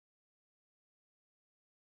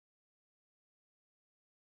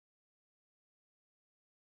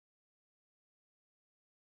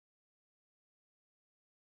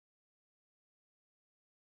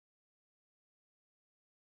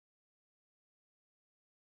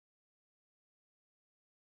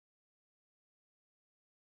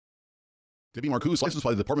Debbie Marcoux is licensed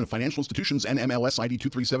by the Department of Financial Institutions and MLS ID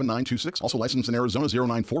 237926. Also licensed in Arizona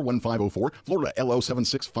 0941504, Florida LO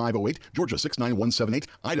 76508, Georgia 69178,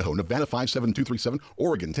 Idaho, Nevada 57237,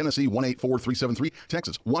 Oregon, Tennessee 184373,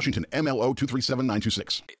 Texas, Washington MLO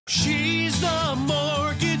 237926. She's the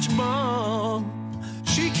mortgage mom.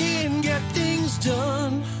 She can get things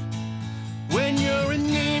done when you're in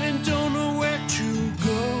need and don't know where to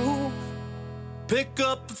go. Pick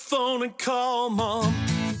up the phone and call mom.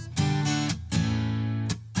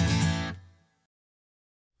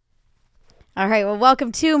 All right, well,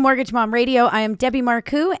 welcome to Mortgage Mom Radio. I am Debbie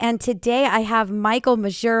Marcoux, and today I have Michael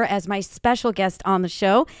Majure as my special guest on the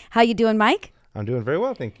show. How you doing, Mike? I'm doing very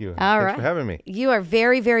well, thank you. Thanks for having me. You are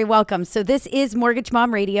very, very welcome. So this is Mortgage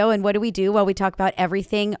Mom Radio, and what do we do? Well, we talk about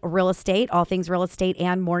everything real estate, all things real estate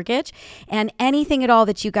and mortgage, and anything at all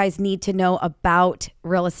that you guys need to know about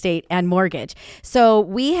real estate and mortgage. So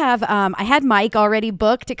we have, I had Mike already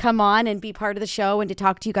booked to come on and be part of the show and to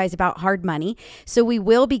talk to you guys about hard money. So we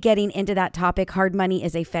will be getting into that topic. Hard money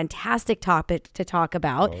is a fantastic topic to talk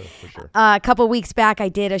about. Oh, for sure. A couple weeks back, I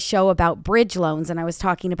did a show about bridge loans, and I was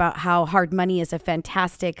talking about how hard money is a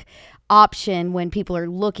fantastic option when people are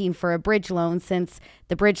looking for a bridge loan, since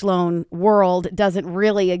the bridge loan world doesn't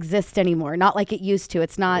really exist anymore. Not like it used to.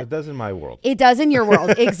 It's not. It does in my world. It does in your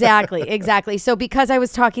world. Exactly. So because I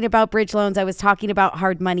was talking about bridge loans, I was talking about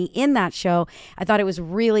hard money in that show. I thought it was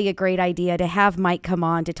really a great idea to have Mike come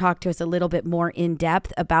on to talk to us a little bit more in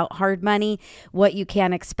depth about hard money, what you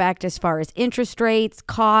can expect as far as interest rates,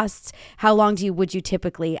 costs, how long would you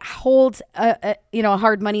typically hold a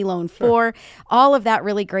hard money loan for, all of that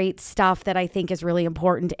really great stuff that I think is really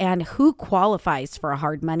important, and who qualifies for a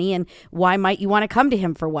hard money and why might you want to come to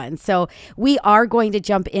him for one. So we are going to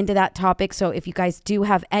jump into that topic. So if you guys do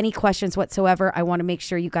have any questions whatsoever, I want to make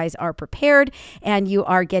sure you guys are prepared and you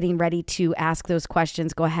are getting ready to ask those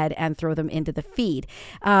questions. Go ahead and throw them into the feed.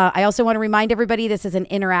 I also want to remind everybody this is an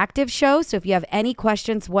interactive show. So if you have any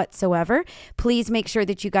questions whatsoever, please make sure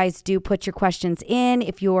that you guys do put your questions in.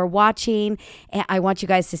 If you are watching, I want you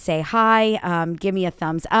guys to say hi, give me a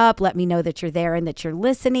thumbs up, let me know that you're there and that you're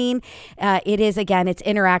listening. It's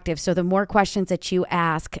interactive. So the more questions that you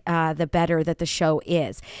ask, the better that the show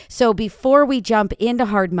is. So before we jump into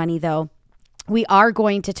hard money, though, we are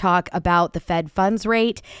going to talk about the Fed funds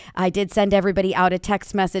rate. I did send everybody out a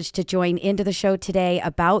text message to join into the show today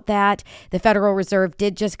about that. The Federal Reserve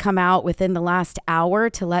did just come out within the last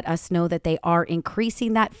hour to let us know that they are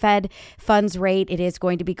increasing that Fed funds rate. It is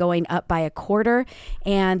going to be going up by 1/4,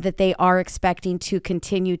 and that they are expecting to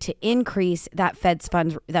continue to increase that Fed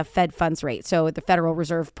funds rate. So the Federal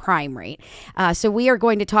Reserve prime rate. So we are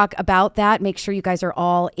going to talk about that. Make sure you guys are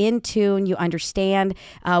all in tune. You understand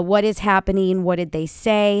what is happening. What did they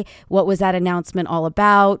say? What was that announcement all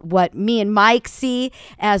about? What me and Mike see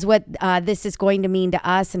as what this is going to mean to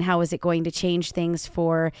us, and how is it going to change things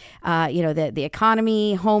for the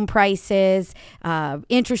economy, home prices,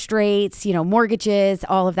 interest rates, mortgages,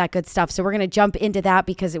 all of that good stuff. So we're going to jump into that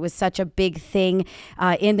because it was such a big thing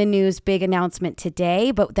in the news, big announcement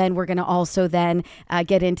today. But then we're going to also then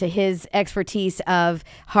get into his expertise of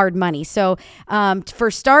hard money. So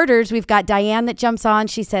for starters, we've got Diane that jumps on.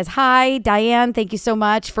 She says, hi, Diane, thank you so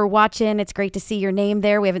much for watching. It's great to see your name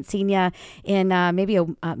there. We haven't seen you in maybe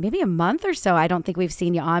a month or so. I don't think we've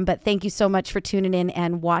seen you on, but thank you so much for tuning in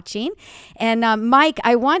and watching. And Mike,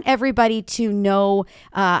 I want everybody to know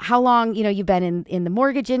how long you've been in the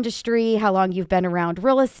mortgage industry, how long you've been around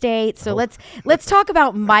real estate. So let's talk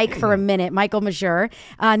about Mike for a minute. Michael Majure.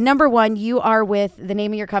 Number one, you are with the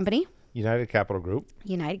name of your company? United Capital Group.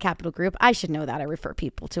 United Capital Group. I should know that. I refer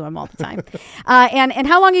people to him all the time. And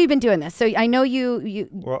how long have you been doing this? So I know you.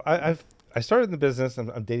 Well, I started in the business.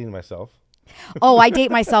 I'm dating myself. Oh, I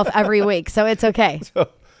date myself every week, so it's okay.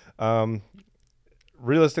 So,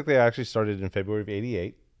 realistically, I actually started in February of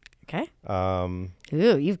 '88. Okay.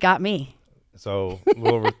 Ooh, you've got me. So a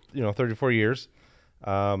little over 34 years.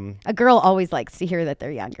 A girl always likes to hear that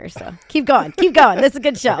they're younger. So keep going. This is a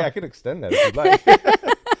good show. Okay, I could extend that if you'd like.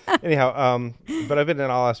 Anyhow, but I've been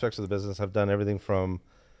in all aspects of the business. I've done everything from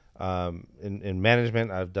in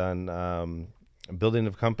management. I've done building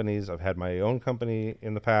of companies. I've had my own company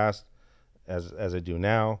in the past, as I do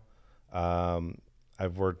now.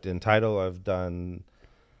 I've worked in title. I've done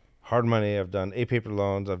hard money. I've done paper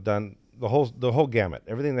loans. I've done the whole gamut.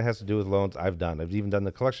 Everything that has to do with loans, I've done. I've even done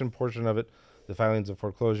the collection portion of it, the filings of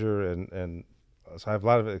foreclosure, and so I have a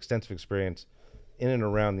lot of extensive experience in and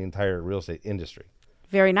around the entire real estate industry.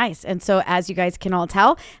 Very nice. And so as you guys can all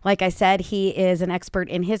tell, like I said, he is an expert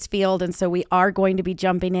in his field. And so we are going to be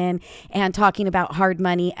jumping in and talking about hard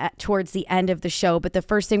money towards the end of the show. But the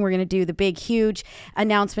first thing we're going to do, the big, huge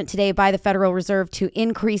announcement today by the Federal Reserve to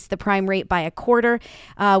increase the prime rate by a quarter.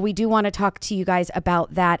 We do want to talk to you guys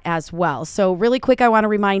about that as well. So really quick, I want to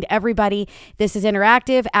remind everybody, this is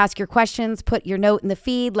interactive. Ask your questions, put your note in the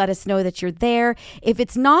feed. Let us know that you're there. If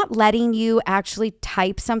it's not letting you actually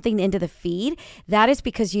type something into the feed, that is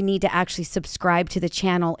because you need to actually subscribe to the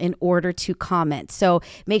channel in order to comment. So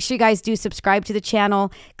make sure you guys do subscribe to the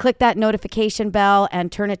channel, click that notification bell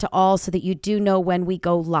and turn it to all so that you do know when we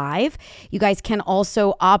go live. You guys can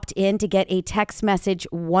also opt in to get a text message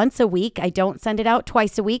once a week. I don't send it out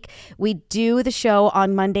twice a week. We do the show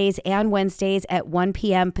on Mondays and Wednesdays at 1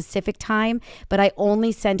 p.m. Pacific time, but I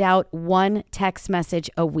only send out one text message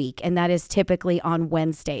a week, and that is typically on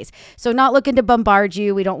Wednesdays. So not looking to bombard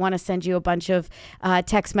you. We don't want to send you a bunch of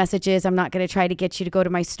text messages. I'm not going to try to get you to go to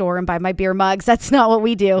my store and buy my beer mugs. That's not what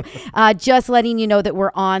we do. Just letting you know that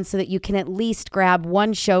we're on so that you can at least grab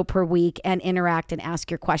one show per week and interact and ask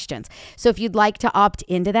your questions. So if you'd like to opt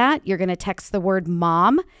into that, you're going to text the word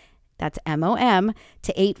MOM, that's MOM,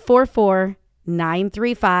 to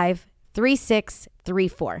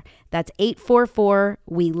 844-935-3634. That's 844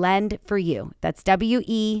 We Lend for You. That's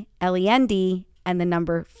WELEND and the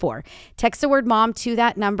number 4. Text the word MOM to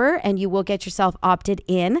that number and you will get yourself opted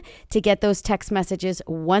in to get those text messages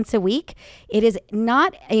once a week. It is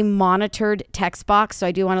not a monitored text box, so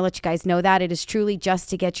I do want to let you guys know that. It is truly just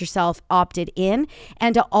to get yourself opted in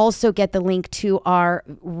and to also get the link to our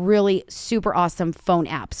really super awesome phone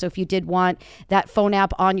app. So if you did want that phone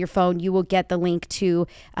app on your phone, you will get the link to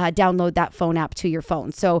download that phone app to your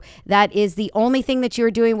phone. So that is the only thing that you're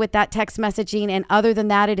doing with that text messaging. And other than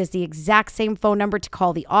that, it is the exact same phone number to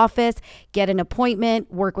call the office, get an appointment,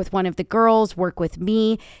 work with one of the girls, work with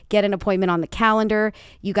me, get an appointment on the calendar.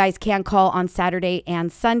 You guys can call on Saturday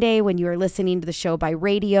and Sunday when you are listening to the show by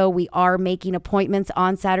radio. We are making appointments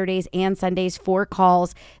on Saturdays and Sundays for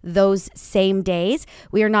calls those same days.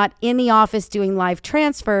 We are not in the office doing live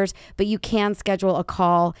transfers, but you can schedule a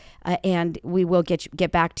call and we will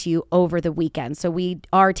get back to you over the weekend. So we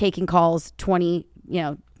are taking calls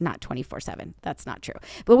not 24/7. That's not true.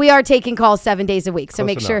 But we are taking calls 7 days a week. So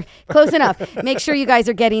close enough. Make sure you guys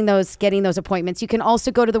are getting those appointments. You can also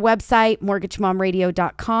go to the website,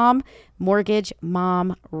 mortgagemomradio.com,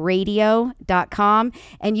 mortgagemomradio.com,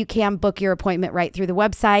 and you can book your appointment right through the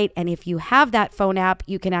website. And if you have that phone app,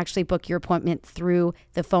 you can actually book your appointment through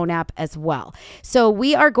the phone app as well. So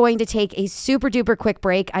we are going to take a super duper quick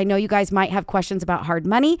break. I know you guys might have questions about hard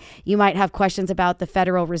money. You might have questions about the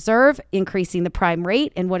Federal Reserve increasing the prime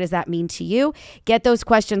rate and what does that mean to you? Get those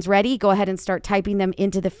questions ready. Go ahead and start typing them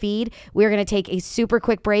into the feed. We're going to take a super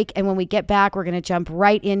quick break. And when we get back, we're going to jump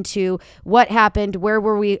right into what happened, where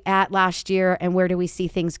were we at last year, and where do we see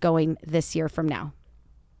things going this year from now.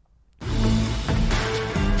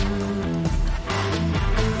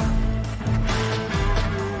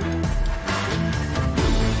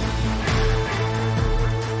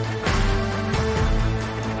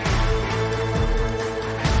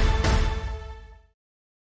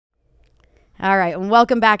 All right, and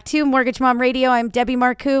welcome back to Mortgage Mom Radio. I'm Debbie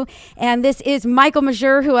Marcoux, and this is Michael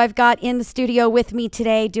Majeur, who I've got in the studio with me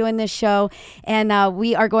today doing this show. And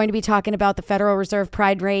we are going to be talking about the Federal Reserve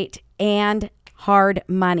prime rate and hard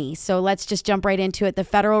money. So let's just jump right into it. The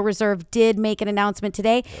Federal Reserve did make an announcement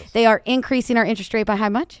today. Yes. They are increasing our interest rate by how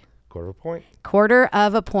much? Quarter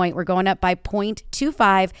of a point. We're going up by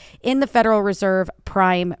 0.25 in the Federal Reserve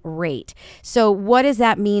prime rate. So what does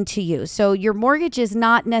that mean to you? So your mortgage is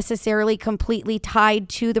not necessarily completely tied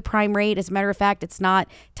to the prime rate. As a matter of fact, it's not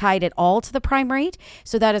tied at all to the prime rate.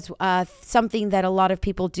 So that is something that a lot of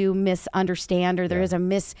people do misunderstand, or there is a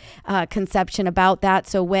misconception about that.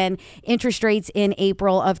 So when interest rates in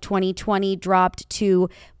April of 2020 dropped to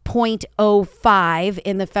 0.05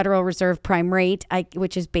 in the Federal Reserve prime rate,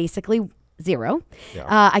 which is basically zero.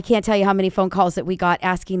 Yeah. I can't tell you how many phone calls that we got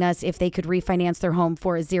asking us if they could refinance their home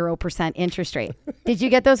for a 0% interest rate. Did you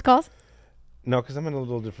get those calls? No, because I'm in a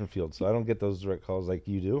little different field, so I don't get those direct calls like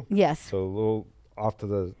you do. Yes. So a little off to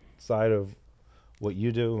the side of what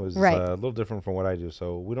you do is a little different from what I do.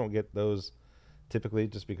 So we don't get those typically,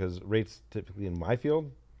 just because rates typically in my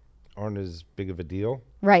field aren't as big of a deal.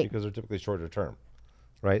 Right. Because they're typically shorter term.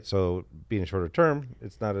 Right. So being shorter term,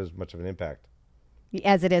 it's not as much of an impact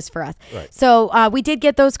as it is for us. Right. So we did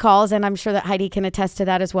get those calls, and I'm sure that Heidi can attest to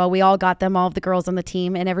that as well. We all got them, all of the girls on the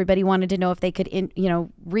team, and everybody wanted to know if they could,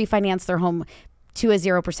 refinance their home to a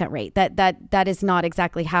 0% rate. That is not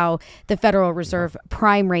exactly how the Federal Reserve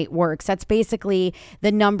prime rate works. That's basically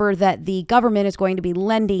the number that the government is going to be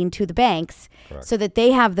lending to the banks so that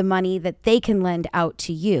they have the money that they can lend out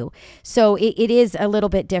to you. So it is a little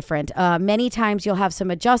bit different. Many times you'll have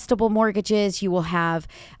some adjustable mortgages. You will have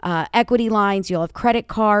equity lines. You'll have credit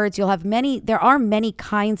cards. There are many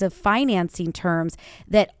kinds of financing terms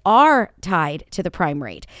that are tied to the prime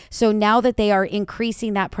rate. So now that they are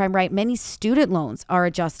increasing that prime rate, many student loans are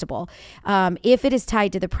adjustable. If it is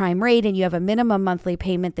tied to the prime rate and you have a minimum monthly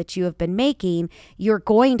payment that you have been making, you're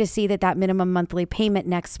going to see that minimum monthly payment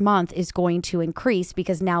next month is going to increase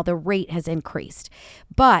because now the rate has increased.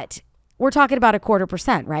 But we're talking about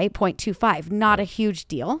 0.25%, right? 0.25, not a huge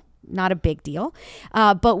deal. Not a big deal.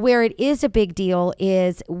 But where it is a big deal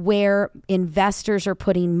is where investors are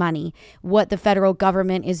putting money, what the federal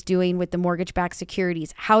government is doing with the mortgage-backed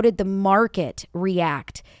securities. How did the market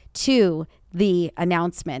react to the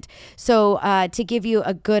announcement? So to give you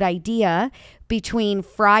a good idea, between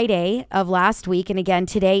Friday of last week, and again,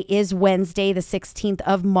 today is Wednesday, the 16th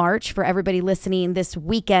of March, for everybody listening this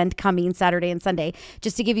weekend coming Saturday and Sunday,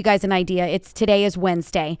 just to give you guys an idea, today is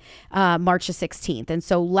Wednesday, March the 16th. And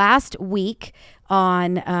so last week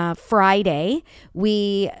on Friday,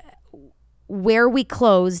 where we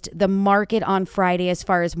closed the market on Friday as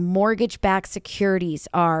far as mortgage-backed securities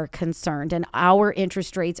are concerned, and our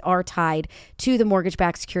interest rates are tied to the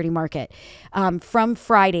mortgage-backed security market. From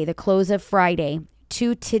Friday, the close of Friday,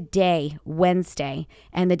 to today, Wednesday,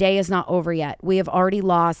 and the day is not over yet, we have already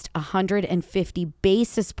lost 150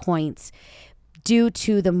 basis points due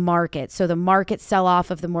to the market. So the market sell-off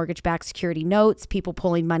of the mortgage-backed security notes, people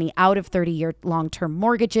pulling money out of 30-year long-term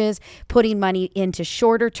mortgages, putting money into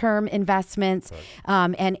shorter-term investments,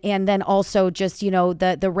 and then also just,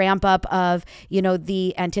 the ramp up of,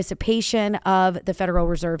 the anticipation of the Federal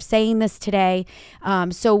Reserve saying this today.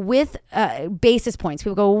 So with basis points,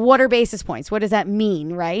 people go, what are basis points? What does that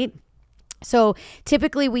mean, right? So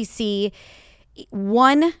typically we see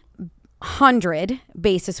 100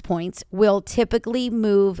 basis points will typically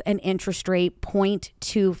move an interest rate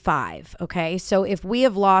 0.25. Okay. So if we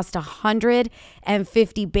have lost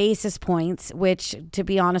 150 basis points, which to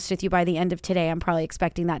be honest with you, by the end of today, I'm probably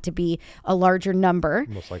expecting that to be a larger number.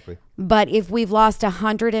 Most likely. But if we've lost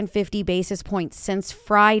 150 basis points since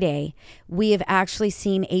Friday, we have actually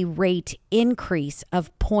seen a rate increase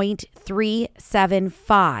of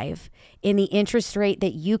 0.375 in the interest rate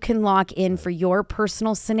that you can lock in for your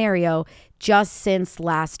personal scenario just since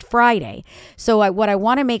last Friday. So what I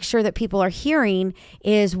want to make sure that people are hearing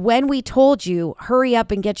is when we told you, hurry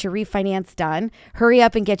up and get your refinance done, hurry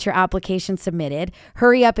up and get your application submitted,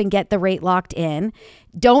 hurry up and get the rate locked in.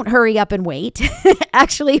 Don't hurry up and wait.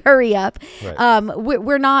 Actually, hurry up. Right.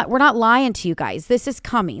 We're not lying to you guys. This is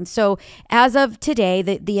coming. So as of today,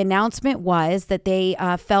 the announcement was that they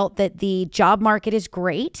felt that the job market is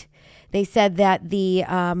great. They said that the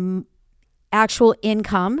actual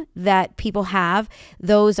income that people have,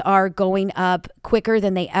 those are going up quicker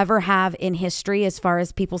than they ever have in history as far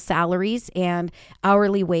as people's salaries and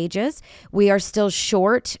hourly wages. We are still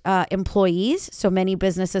short employees, so many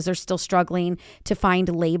businesses are still struggling to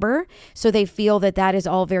find labor. So they feel that that is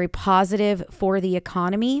all very positive for the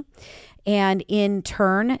economy. And in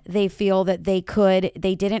turn, they feel that they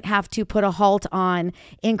didn't have to put a halt on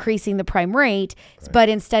increasing the prime rate, right, but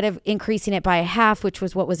instead of increasing it by a half, which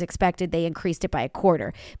was what was expected, they increased it by a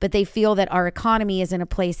quarter. But they feel that our economy is in a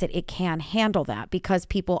place that it can handle that because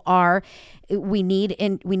we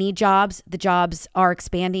need jobs. The jobs are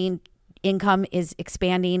expanding. Income is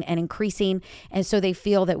expanding and increasing. And so they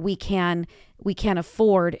feel that we can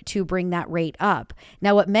afford to bring that rate up.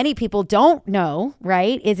 Now, what many people don't know,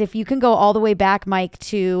 right, is if you can go all the way back, Mike,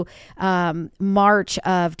 to March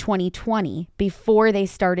of 2020, before they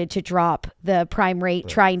started to drop the prime rate,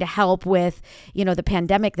 right, trying to help with, the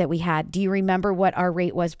pandemic that we had. Do you remember what our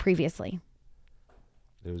rate was previously?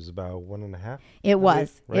 It was about 1.5. It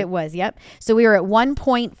was. Right? It was. Yep. So we were at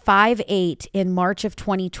 1.58 in March of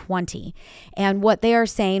 2020. And what they are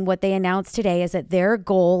saying, what they announced today is that their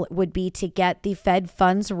goal would be to get the Fed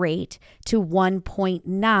funds rate to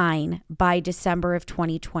 1.9 by December of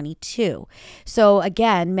 2022. So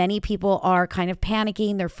again, many people are kind of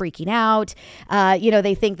panicking. They're freaking out.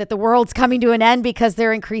 They think that the world's coming to an end because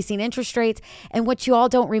they're increasing interest rates. And what you all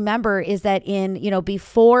don't remember is that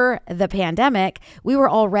before the pandemic, we were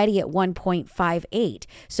already at 1.58.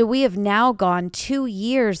 So we have now gone 2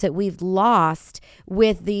 years that we've lost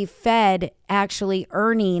with the Fed actually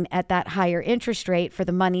earning at that higher interest rate for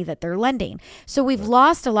the money that they're lending. So we've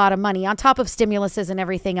lost a lot of money on top of stimuluses and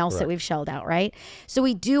everything else that we've shelled out, right? So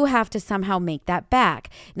we do have to somehow make that back.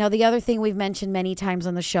 Now, the other thing we've mentioned many times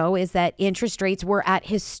on the show is that interest rates were at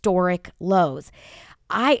historic lows.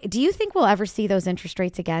 Do you think we'll ever see those interest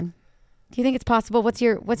rates again? Do you think it's possible? What's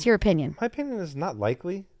your opinion? My opinion is not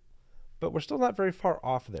likely, but we're still not very far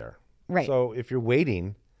off there. Right. So if you're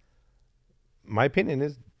waiting, my opinion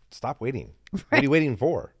is stop waiting. What are you waiting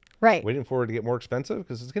for? Right. Waiting for it to get more expensive?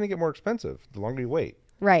 Because it's going to get more expensive the longer you wait.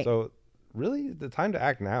 Right. So really the time to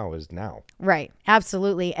act now is now. Right.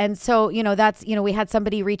 Absolutely. And so, that's, we had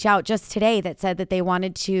somebody reach out just today that said that they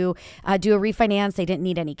wanted to do a refinance. They didn't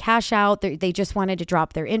need any cash out. They just wanted to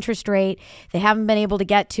drop their interest rate. They haven't been able to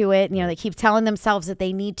get to it. They keep telling themselves that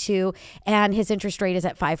they need to. And his interest rate is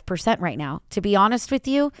at 5% right now. To be honest with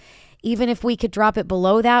you, even if we could drop it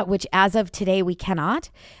below that, which as of today we cannot,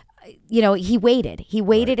 he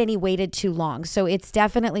waited and he waited too long. So it's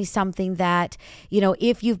definitely something that,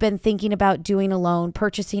 if you've been thinking about doing a loan,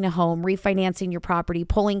 purchasing a home, refinancing your property,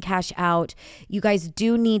 pulling cash out, you guys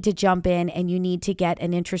do need to jump in and you need to get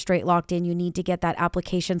an interest rate locked in. You need to get that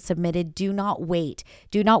application submitted. Do not wait.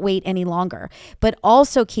 Do not wait any longer. But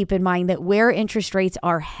also keep in mind that where interest rates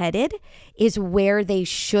are headed is where they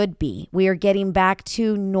should be. We are getting back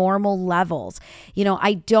to normal levels.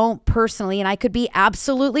 I don't personally, and I could be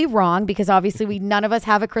absolutely wrong because obviously none of us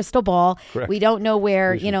have a crystal ball. Correct. We don't know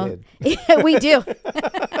where, Wish we do.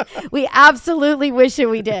 We absolutely wish that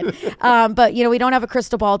we did. But, we don't have a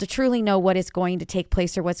crystal ball to truly know what is going to take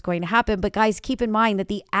place or what's going to happen. But guys, keep in mind that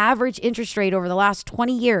the average interest rate over the last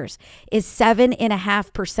 20 years is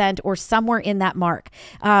 7.5% or somewhere in that mark.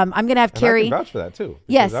 I'm going to have Carrie. I can vouch for that too.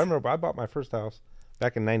 Yes. I remember I bought my first house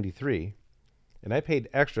back in 93 and I paid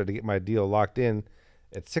extra to get my deal locked in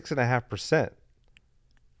at 6.5%.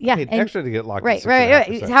 Yeah. I paid extra to get locked right, in.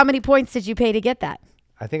 Right. How many points did you pay to get that?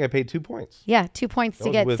 I think I paid 2 points. Yeah, 2 points That to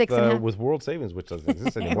was get with, 6.5. with World Savings, which doesn't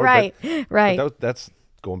exist anymore. Right. But that's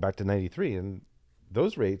going back to 93. And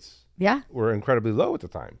those rates were incredibly low at the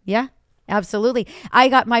time. Yeah. Absolutely. I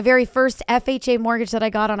got my very first FHA mortgage that I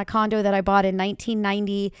got on a condo that I bought in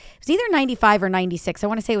 1990. It was either 95 or 96. I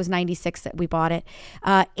want to say it was 96 that we bought it.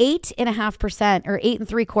 8.5% or 8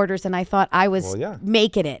 3/4. And I thought I was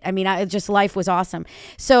making it. I mean, life was awesome.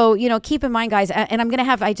 So, keep in mind, guys, and I'm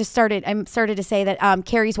started to say that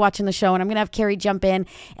Carrie's watching the show and I'm going to have Carrie jump in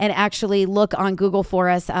and actually look on Google for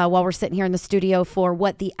us while we're sitting here in the studio for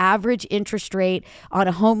what the average interest rate on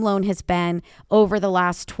a home loan has been over the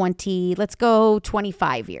last 25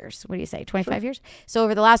 years. What do you say? 25 years? So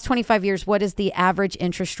over the last 25 years, what is the average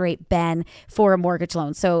interest rate been for a mortgage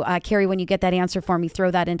loan? So Carrie, when you get that answer for me,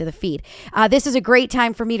 throw that into the feed. This is a great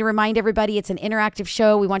time for me to remind everybody it's an interactive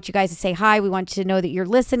show. We want you guys to say hi. We want you to know that you're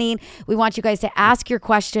listening. We want you guys to ask your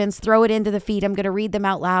questions, throw it into the feed. I'm going to read them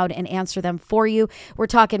out loud and answer them for you. We're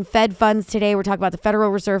talking Fed funds today. We're talking about the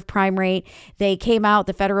Federal Reserve prime rate. They came out.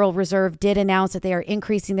 The Federal Reserve did announce that they are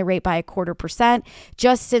increasing the rate by 0.25%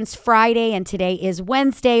 just since Friday. And today is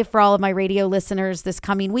Wednesday for all of my radio listeners this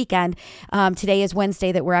coming weekend. Today is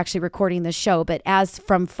Wednesday that we're actually recording this show. But as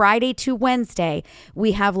from Friday to Wednesday,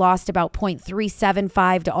 we have lost about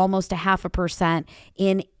 0.375 to almost 0.5%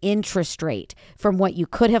 in interest rate from what you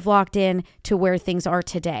could have locked in to where things are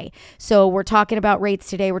today. So we're talking about rates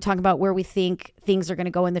today. We're talking about where we think things are going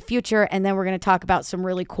to go in the future. And then we're going to talk about some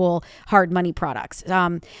really cool hard money products.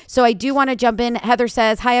 So I do want to jump in. Heather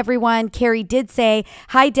says, hi, everyone. Carrie did say,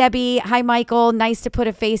 hi, Debbie. Hi, Michael. Nice to put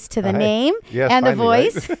a face to the name and the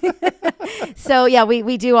voice. Right? So yeah,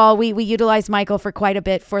 we utilize Michael for quite a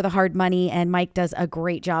bit for the hard money, and Mike does a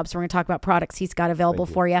great job. So we're going to talk about products he's got available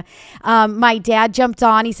for you. My dad jumped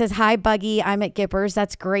on. He says, hi, Buggy. I'm at Gippers.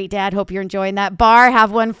 That's great, Dad. Hope you're enjoying that bar.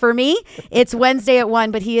 Have one for me. It's Wednesday at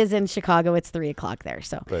 1, but he is in Chicago. It's 3:00 there.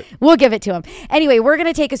 So we'll give it to him. Anyway, we're going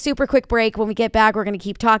to take a super quick break. When we get back, we're going to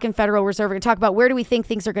keep talking Federal Reserve. We're going to talk about where do we think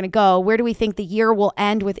things are going to go? Where do we think the year will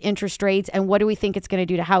end with interest rates? And what do we think it's going to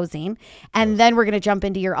do to housing? And then we're going to jump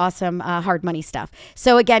into your awesome hard money stuff.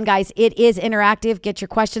 So again, guys, it is interactive. Get your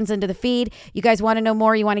questions into the feed. You guys want to know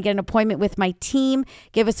more? You want to get an appointment with my team?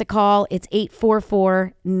 Give us a call. It's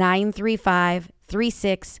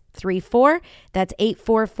 844-935-3634. That's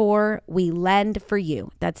 844 We Lend for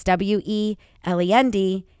You. That's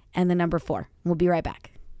WELEND and the number 4. We'll be right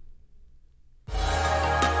back.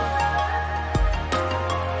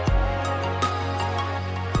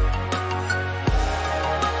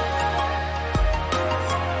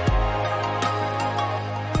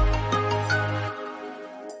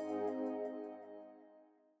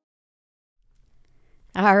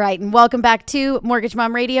 All right, and welcome back to Mortgage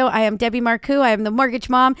Mom Radio. I am Debbie Marcoux. I am the Mortgage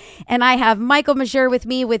Mom, and I have Michael Majeur with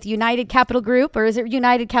me with United Capital Group, or is it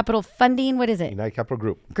United Capital Funding? What is it? United Capital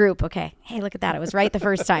Group. Group, okay. Hey, look at that. I was right the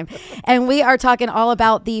first time. And we are talking all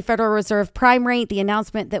about the Federal Reserve prime rate, the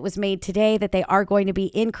announcement that was made today that they are going to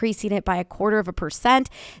be increasing it by 0.25%.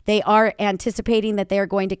 They are anticipating that they are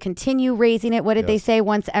going to continue raising it. What did they say?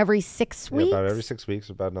 Once every 6 weeks? Yeah, about every 6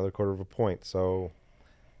 weeks, about another 0.25 point. So,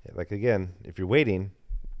 like, again, if you're waiting,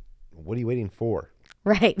 what are you waiting for?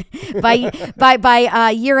 Right.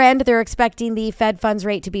 By year end, they're expecting the Fed funds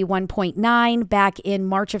rate to be 1.9. Back in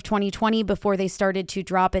March of 2020, before they started to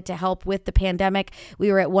drop it to help with the pandemic, we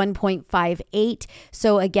were at 1.58.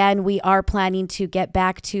 So again, we are planning to get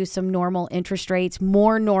back to some normal interest rates,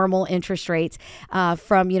 more normal interest rates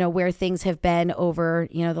from, where things have been over,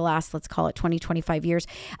 the last, let's call it 20, 25 years.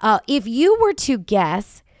 If you were to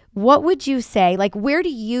guess, what would you say? Like, where do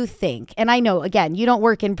you think? And I know, again, you don't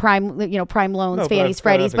work in prime loans, Fannies,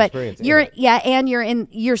 Freddies, but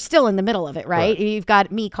you're still in the middle of it, right? You've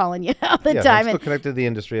got me calling you all the time. I'm still connected to the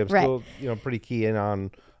industry. I'm still, pretty key in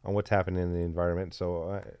on what's happening in the environment.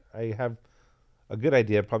 So I have a good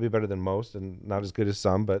idea, probably better than most, and not as good as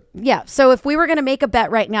some, but yeah. So if we were going to make a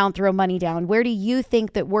bet right now and throw money down, where do you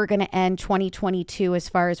think that we're going to end 2022 as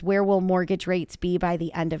far as where will mortgage rates be by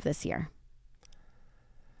the end of this year?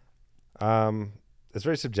 It's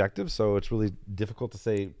very subjective, so it's really difficult to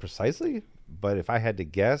say precisely. But if I had to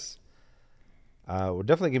guess, we're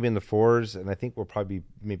definitely going to be in the 4s, and I think we'll probably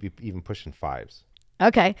maybe even pushing 5s.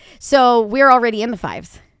 Okay, so we're already in the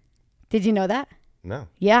 5s. Did you know that? No.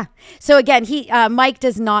 Yeah. So again, Mike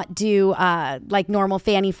does not do like normal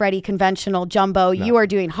Fannie Freddie conventional jumbo. No. You are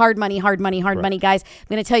doing hard money, guys. I'm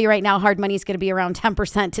going to tell you right now, hard money is going to be around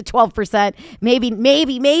 10% to 12%, maybe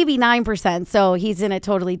 9%. So he's in a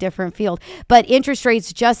totally different field. But interest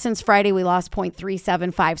rates, just since Friday, we lost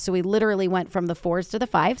 0.375. So we literally went from the 4s to the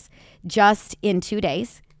 5s just in 2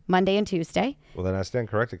 days. Monday and Tuesday. Well, then I stand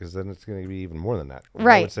corrected, because then it's going to be even more than that.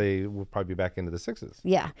 Right. I would say we'll probably be back into the 6s.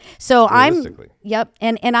 Yeah. So yep.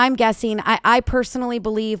 And I'm guessing, I personally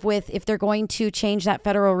believe if they're going to change that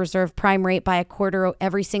Federal Reserve prime rate by 0.25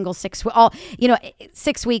 every single 6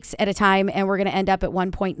 weeks at a time, and we're going to end up at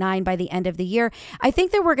 1.9 by the end of the year. I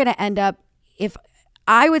think that we're going to end up,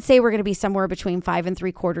 I would say we're going to be somewhere between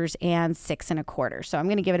 5.75 and 6.25. So I'm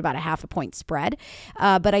going to give it about a 0.5 point spread.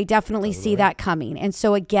 But I definitely see that coming. And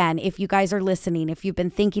so again, if you guys are listening, if you've been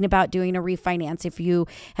thinking about doing a refinance, if you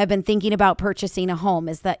have been thinking about purchasing a home,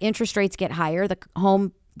 as the interest rates get higher, the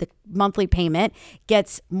monthly payment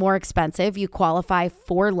gets more expensive. You qualify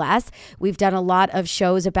for less. We've done a lot of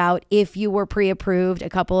shows about if you were pre-approved a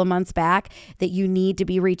couple of months back, that you need to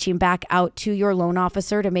be reaching back out to your loan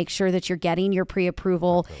officer to make sure that you're getting your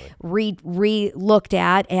pre-approval re-looked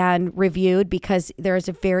at and reviewed, because there is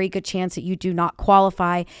a very good chance that you do not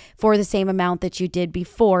qualify for the same amount that you did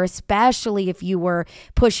before, especially if you were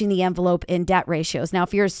pushing the envelope in debt ratios. Now,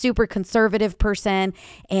 if you're a super conservative person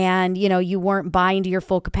and you weren't buying to your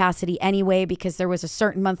full capacity anyway because there was a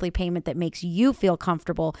certain monthly payment that makes you feel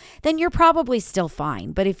comfortable, then you're probably still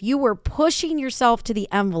fine. But if you were pushing yourself to the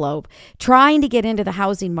envelope, trying to get into the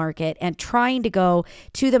housing market and trying to go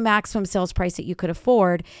to the maximum sales price that you could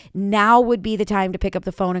afford, now would be the time to pick up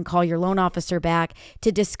the phone and call your loan officer back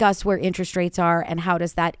to discuss where interest rates are and how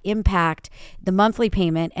does that impact the monthly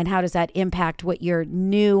payment, and how does that impact what your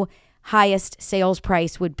new highest sales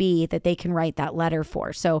price would be that they can write that letter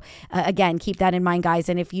for. So again, keep that in mind, guys.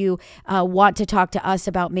 And if you want to talk to us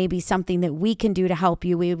about maybe something that we can do to help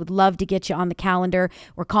you, we would love to get you on the calendar.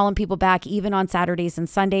 We're calling people back even on Saturdays and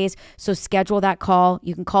Sundays. So schedule that call.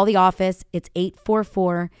 You can call the office. It's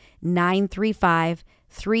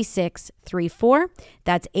 844-935-3634.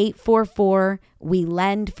 That's 844 We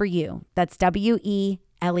Lend for You. That's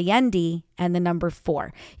WELEND and the number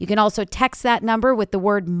 4. You can also text that number with the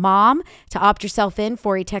word mom to opt yourself in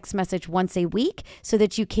for a text message once a week so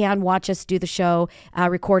that you can watch us do the show,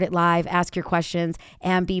 record it live, ask your questions,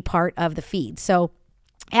 and be part of the feed. So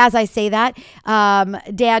as I say that,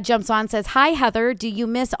 Dad jumps on, says, "Hi, Heather. Do you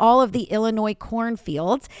miss all of the Illinois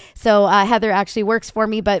cornfields?" So Heather actually works for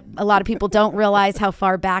me, but a lot of people don't realize how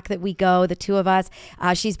far back that we go, the two of us.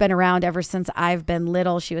 She's been around ever since I've been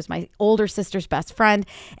little. She was my older sister's best friend,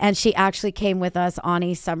 and she actually came with us on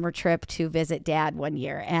a summer trip to visit Dad one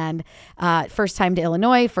year. And first time to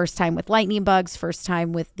Illinois, first time with lightning bugs, first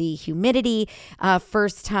time with the humidity,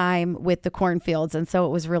 first time with the cornfields. And so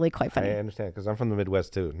it was really quite funny. I understand, because I'm from the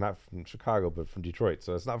Midwest too. Not from Chicago, but from Detroit.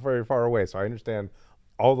 So it's not very far away. So I understand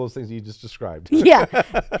all those things you just described. Yeah,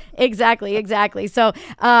 exactly. So,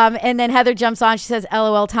 and then Heather jumps on. She says,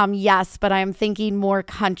 "LOL, Tom, yes, but I am thinking more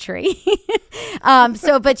country."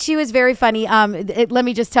 But she was very funny. Let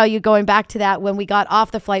me just tell you, going back to that, when we got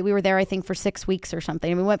off the flight, we were there, I think, for 6 weeks or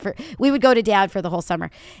something. And we would go to Dad for the whole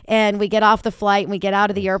summer, and we get off the flight and we get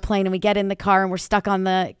out of the airplane and we get in the car and we're stuck on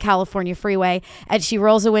the California freeway. And she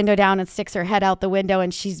rolls the window down and sticks her head out the window,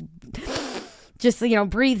 and she's just,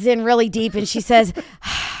 breathes in really deep, and she says,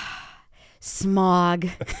 smog.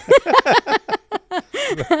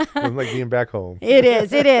 Nothing like being back home. It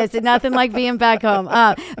is. Nothing like being back home.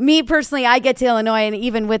 Me personally, I get to Illinois, and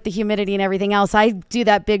even with the humidity and everything else, I do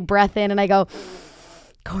that big breath in and I go,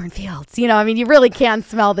 cornfields. You really can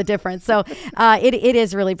smell the difference. So it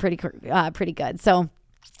is really pretty good. So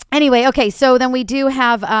anyway, okay. So then we do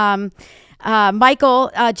have Michael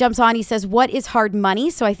jumps on. He says, "What is hard money?"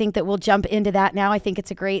 So I think that we'll jump into that now. I think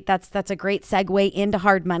it's that's a great segue into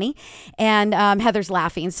hard money. And Heather's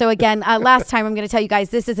laughing. So again, last time I'm going to tell you guys,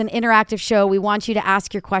 this is an interactive show. We want you to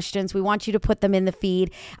ask your questions. We want you to put them in the feed.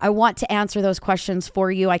 I want to answer those questions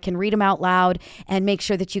for you. I can read them out loud and make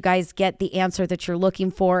sure that you guys get the answer that you're looking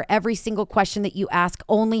for. Every single question that you ask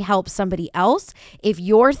only helps somebody else. If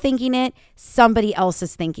you're thinking it, somebody else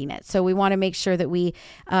is thinking it. So we want to make sure that we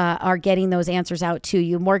are getting those answers out to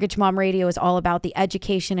you. Mortgage Mom Radio is all about the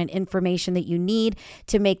education and information that you need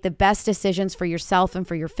to make the best decisions for yourself and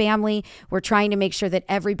for your family. We're trying to make sure that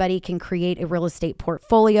everybody can create a real estate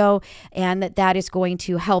portfolio, and that is going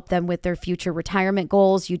to help them with their future retirement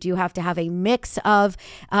goals. You do have to have a mix of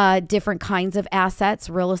different kinds of assets,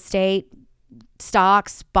 real estate,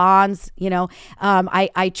 stocks, bonds. I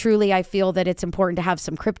feel that it's important to have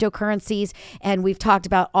some cryptocurrencies, and we've talked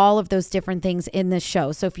about all of those different things in this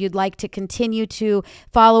show. So if you'd like to continue to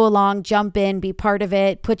follow along, jump in, be part of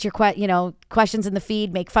it, put your questions in the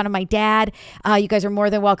feed, make fun of my dad, you guys are more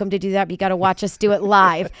than welcome to do that, but you got to watch us do it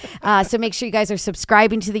live. So make sure you guys are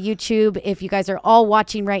subscribing to the YouTube. If you guys are all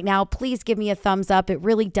watching right now, please give me a thumbs up. It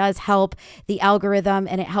really does help the algorithm,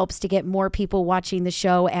 and it helps to get more people watching the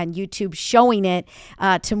show and YouTube showing it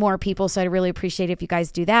to more people. So I'd really appreciate it if you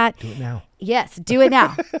guys do that. Do it now. Yes, do it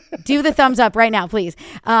now. Do the thumbs up right now, please.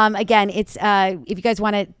 Again, it's if you guys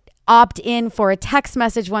want to opt in for a text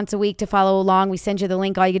message once a week to follow along, we send you the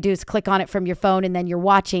link. All you can do is click on it from your phone, and then you're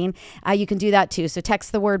watching. You can do that too. So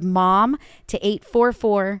text the word MOM to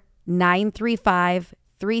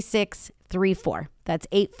 844-935-3634. That's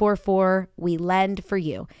 844 We Lend for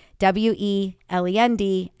You.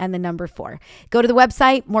 WELEND and the number 4. Go to the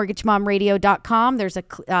website, mortgagemomradio.com. There's a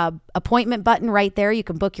appointment button right there. You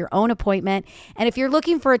can book your own appointment. And if you're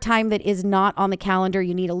looking for a time that is not on the calendar,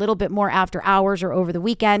 you need a little bit more after hours or over the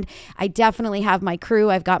weekend, I definitely have my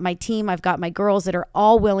crew. I've got my team. I've got my girls that are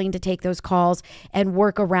all willing to take those calls and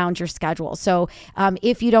work around your schedule. So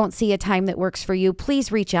if you don't see a time that works for you,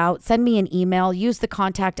 please reach out. Send me an email. Use the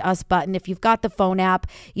Contact Us button. If you've got the phone app,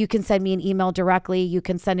 you can send me an email directly. You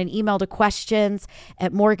can send an email to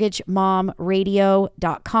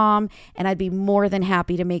questions@mortgagemomradio.com, and I'd be more than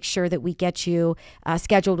happy to make sure that we get you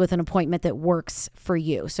scheduled with an appointment that works for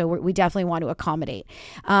you. So we definitely want to accommodate.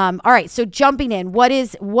 All right, so jumping in, what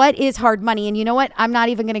is hard money? And you know what? I'm not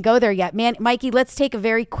even going to go there yet. Man, Mikey, let's take a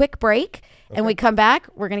very quick break, and we come back,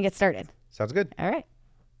 we're going to get started. Sounds good. All right.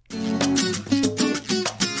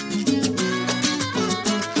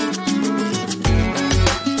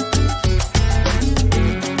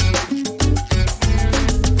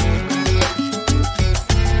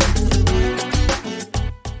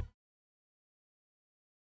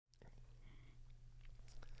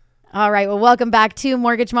 All right. Well, welcome back to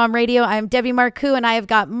Mortgage Mom Radio. I'm Debbie Marcoux, and I have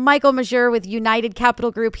got Michael Majeur with United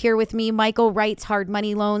Capital Group here with me. Michael writes hard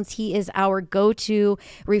money loans. He is our go-to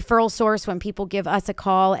referral source when people give us a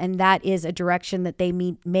call, and that is a direction that they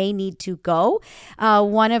may need to go.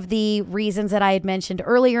 One of the reasons that I had mentioned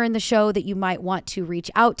earlier in the show that you might want to reach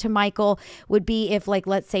out to Michael would be if, like,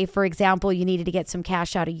 let's say, for example, you needed to get some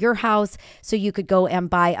cash out of your house so you could go and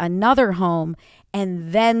buy another home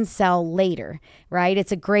and then sell later, right?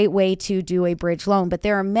 It's a great way to do a bridge loan, but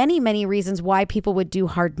there are many, many reasons why people would do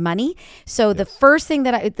hard money. So yes. The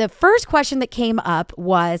first question that came up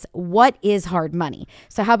was, what is hard money?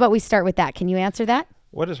 So how about we start with that? Can you answer that?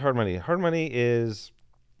 What is hard money? Hard money is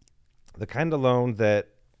the kind of loan that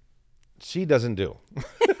she doesn't do.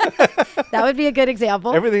 That would be a good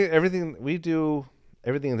example. Everything we do,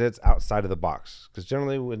 everything that's outside of the box, because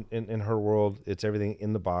generally in her world, it's everything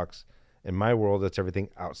in the box. In my world, it's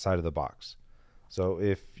everything outside of the box. So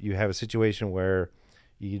if you have a situation where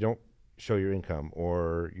you don't show your income,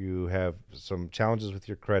 or you have some challenges with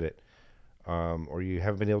your credit, or you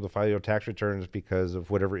haven't been able to file your tax returns because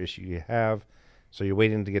of whatever issue you have, So you're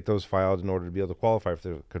waiting to get those filed in order to be able to qualify for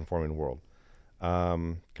the conforming world.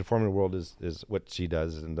 Conforming world is what she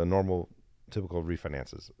does in the normal, typical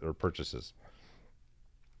refinances or purchases.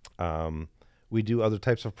 We do other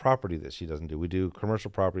types of property that she doesn't do. We do commercial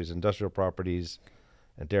properties, industrial properties,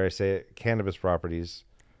 and dare I say it, cannabis properties,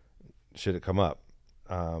 should it come up.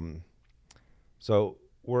 So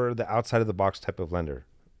we're the outside of the box type of lender.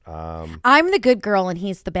 I'm the good girl and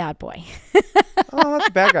he's the bad boy. Oh, that's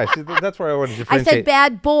a bad guy. See, that's where I want to I differentiate. said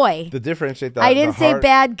bad boy. To differentiate I didn't say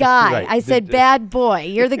bad guy. Right. I said bad boy.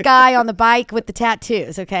 You're the guy on the bike with the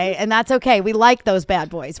tattoos, okay? And that's okay. We like those bad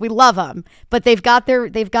boys. We love them, but they've got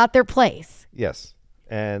their place. Yes,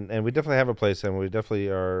 and we definitely have a place, and we definitely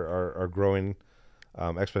are growing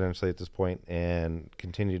exponentially at this point, and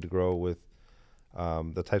continue to grow with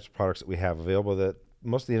the types of products that we have available that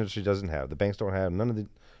most of the industry doesn't have. The banks don't have. None of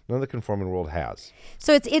the conforming world has.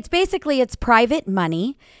 So it's basically private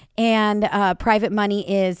money, and private money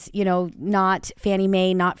is, not Fannie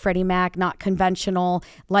Mae, not Freddie Mac, not conventional.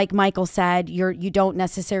 Like Michael said, you don't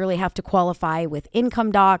necessarily have to qualify with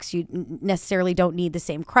income docs. You necessarily don't need the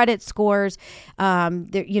same credit scores.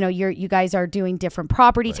 You guys are doing different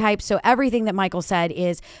property types. So everything that Michael said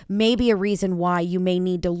is maybe a reason why you may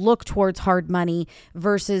need to look towards hard money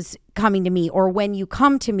versus coming to me. Or when you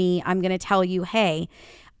come to me, I'm going to tell you, hey,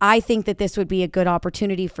 I think that this would be a good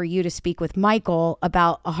opportunity for you to speak with Michael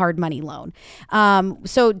about a hard money loan.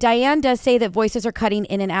 So Diane does say that voices are cutting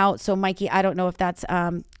in and out. So Mikey, I don't know if that's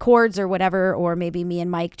cords or whatever, or maybe me and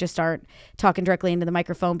Mike just aren't talking directly into the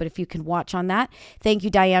microphone, but if you can watch on that. Thank you,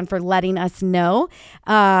 Diane, for letting us know.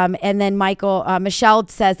 And then Michelle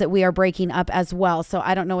says that we are breaking up as well. So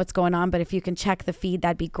I don't know what's going on, but if you can check the feed,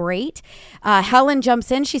 that'd be great. Helen jumps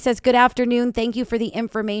in. She says, good afternoon. Thank you for the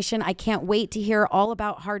information. I can't wait to hear all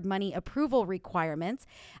about hard money approval requirements.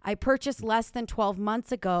 I purchased less than 12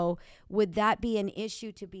 months ago. Would that be an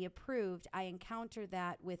issue to be approved? I encountered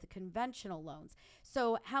that with conventional loans.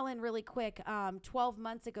 So Helen, really quick, 12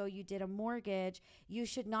 months ago, you did a mortgage. You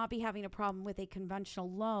should not be having a problem with a conventional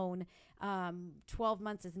loan. 12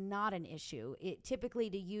 months is not an issue. Typically,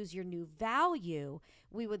 to use your new value,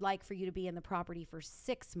 we would like for you to be in the property for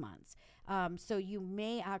 6 months. So you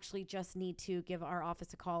may actually just need to give our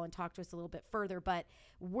office a call and talk to us a little bit further, but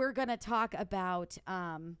we're going to talk about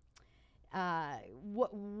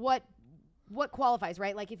what qualifies,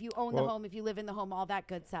 right? Like if you own the home, if you live in the home, all that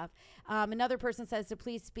good stuff. Another person says to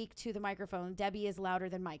please speak to the microphone. Debbie is louder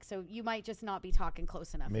than Mike. So you might just not be talking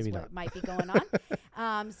close enough. Maybe is what not. might be going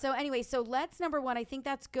on. So anyway, so let's, number one, I think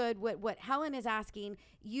that's good. What Helen is asking,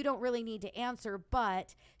 you don't really need to answer,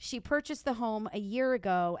 but she purchased the home a year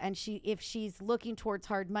ago, and if she's looking towards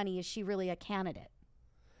hard money, is she really a candidate?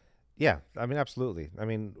 Yeah, I mean, absolutely. I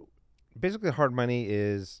mean, basically hard money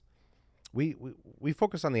is we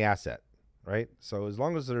focus on the asset, right? So as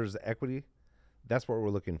long as there's equity, that's what we're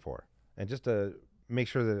looking for. And just to make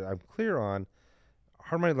sure that I'm clear on,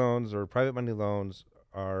 hard money loans or private money loans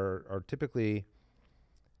are typically,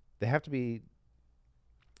 they have to be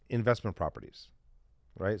investment properties,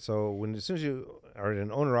 right? So as soon as you are in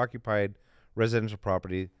an owner-occupied residential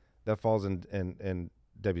property, that falls in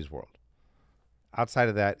Debbie's world. Outside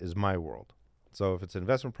of that is my world. So if it's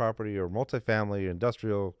investment property or multifamily,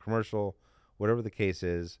 industrial, commercial, whatever the case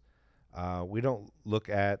is, we don't look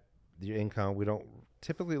at the income. We don't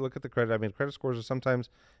typically look at the credit. I mean, credit scores are sometimes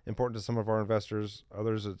important to some of our investors.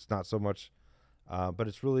 Others, it's not so much. But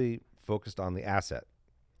it's really focused on the asset.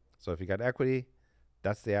 So if you got equity,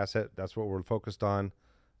 that's the asset. That's what we're focused on.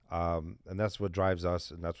 And that's what drives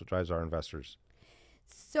us, and that's what drives our investors.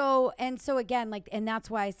 So again, and that's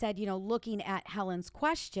why I said, looking at Helen's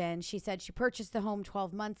question, she said she purchased the home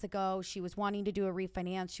 12 months ago. She was wanting to do a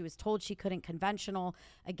refinance. She was told she couldn't conventional.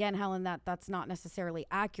 Again, Helen, that's not necessarily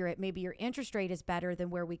accurate. Maybe your interest rate is better than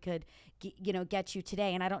where we could, get you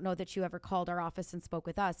today. And I don't know that you ever called our office and spoke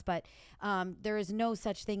with us, but there is no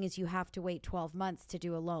such thing as you have to wait 12 months to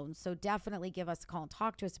do a loan. So definitely give us a call and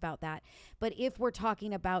talk to us about that. But if we're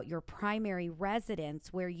talking about your primary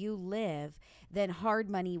residence where you live, then hard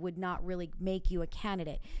money would not really make you a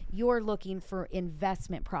candidate. You're looking for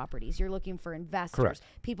investment properties. You're looking for investors. Correct.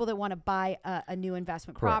 People that want to buy a new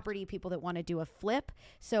investment Correct. property, people that want to do a flip.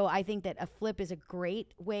 So I think that a flip is a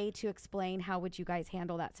great way to explain how would you guys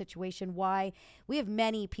handle that situation. Why we have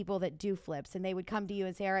many people that do flips, and they would come to you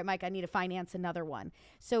and say, all right, Mike, I need to finance another one.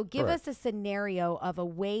 So give Correct. us a scenario of a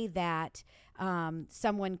way that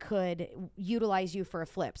someone could utilize you for a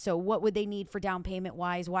flip. So what would they need for down payment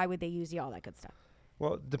wise? Why would they use you? All that good stuff.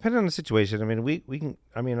 Well, depending on the situation, I mean, we can,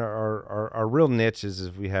 I mean, our real niche is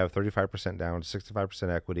if we have 35% down,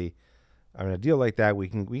 65% equity. I mean, a deal like that, we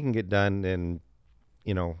can get done in,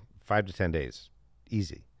 5 to 10 days.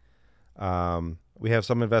 easy. We have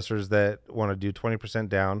some investors that want to do 20%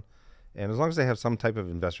 down, and as long as they have some type of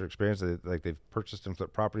investor experience, like they've purchased and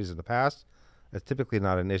flipped properties in the past, that's typically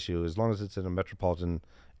not an issue as long as it's in a metropolitan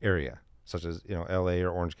area, such as LA or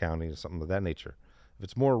Orange County or something of that nature. If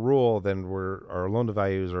it's more rural, then our loan to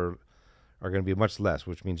values are going to be much less,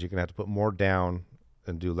 which means you're going to have to put more down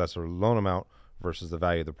and do lesser loan amount versus the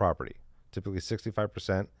value of the property. Typically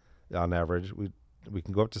 65% on average. We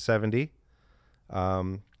can go up to 70.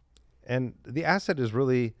 And the asset is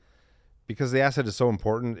really, because the asset is so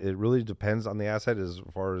important, it really depends on the asset as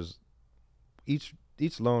far as each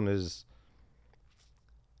loan is.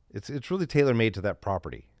 It's really tailor made to that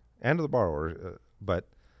property and to the borrower, but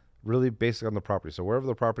really based on the property. So wherever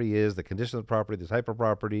the property is, the condition of the property, the type of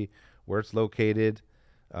property, where it's located,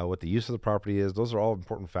 what the use of the property is, those are all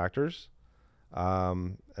important factors,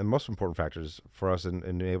 and most important factors for us in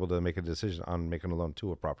being able to make a decision on making a loan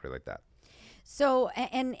to a property like that. So,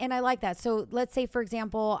 and I like that. So let's say, for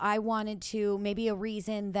example, I wanted to, maybe a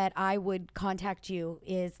reason that I would contact you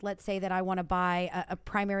is, let's say that I want to buy a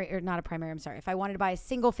primary, or not a primary, I'm sorry. If I wanted to buy a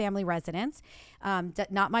single family residence,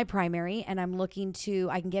 not my primary, and I'm looking to,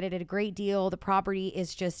 I can get it at a great deal. The property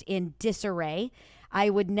is just in disarray.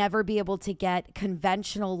 I would never be able to get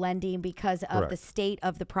conventional lending because of Correct. the state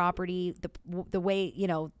of the property, the way,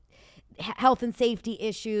 health and safety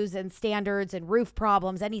issues and standards and roof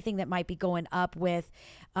problems, anything that might be going up with,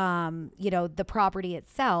 the property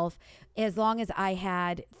itself. As long as I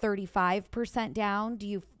had 35% down, do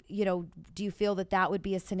you feel that would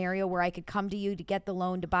be a scenario where I could come to you to get the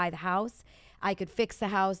loan to buy the house? I could fix the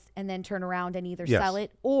house and then turn around and either Yes. sell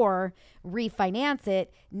it or refinance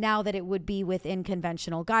it now that it would be within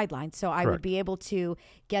conventional guidelines. So I would Correct. be able to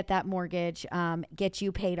get that mortgage, get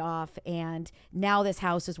you paid off. And now this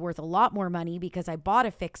house is worth a lot more money because I bought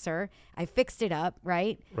a fixer. I fixed it up,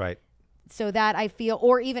 right? Right. So that I feel,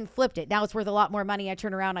 or even flipped it. Now it's worth a lot more money. I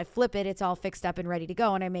turn around, I flip it. It's all fixed up and ready to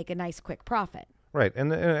go. And I make a nice quick profit. Right.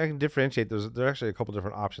 And I can differentiate. There are actually a couple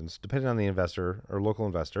different options depending on the investor or local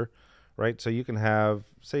investor. Right. So you can have,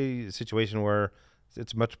 say, a situation where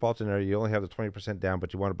it's a metropolitan area. You only have the 20% down,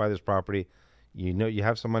 but you want to buy this property. You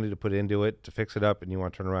have some money to put into it to fix it up, and you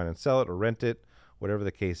want to turn around and sell it or rent it, whatever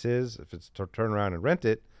the case is. If it's to turn around and rent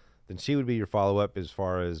it, then she would be your follow-up as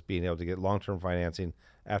far as being able to get long-term financing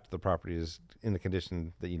after the property is in the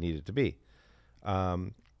condition that you need it to be.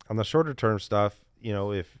 On the shorter-term stuff,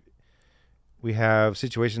 if we have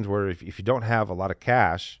situations where if you don't have a lot of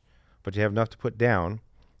cash, but you have enough to put down,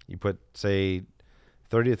 you put, say,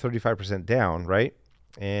 30 to 35% down, right?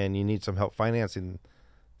 And you need some help financing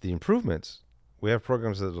the improvements. We have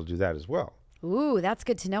programs that will do that as well. Ooh, that's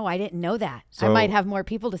good to know. I didn't know that. I So- might have more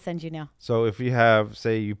people to send you now. So if you have,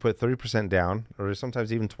 say, you put 30% down, or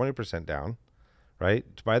sometimes even 20% down, right,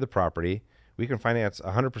 to buy the property, we can finance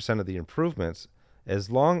 100% of the improvements as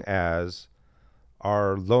long as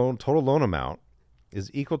our total loan amount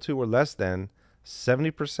is equal to or less than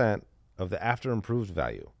 70% of the after improved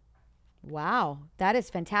value. Wow, that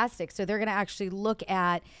is fantastic. So they're going to actually look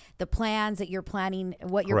at the plans that you're planning,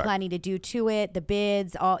 what you're Correct. planning to do to it, the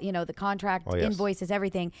bids, all, the contract, Oh, yes. invoices,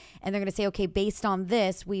 everything. And they're going to say, okay, based on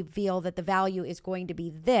this, we feel that the value is going to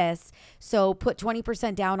be this. So put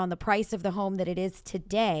 20% down on the price of the home that it is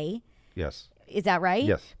today. Yes. Is that right?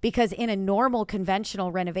 Yes. Because in a normal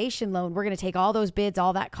conventional renovation loan, we're going to take all those bids,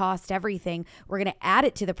 all that cost, everything. We're going to add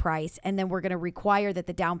it to the price, and then we're going to require that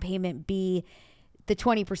the down payment be the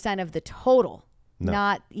 20% of the total. No.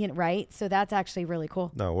 Not, right? So that's actually really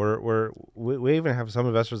cool. No, we even have some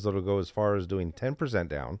investors that will go as far as doing 10%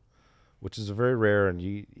 down, which is very rare, and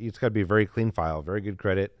it's got to be a very clean file, very good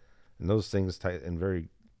credit, and those things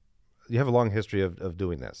you have a long history of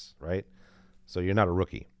doing this, right? So you're not a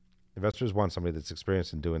rookie. Investors want somebody that's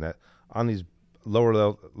experienced in doing that. On these lower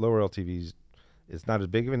LTVs, it's not as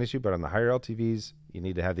big of an issue, but on the higher LTVs, you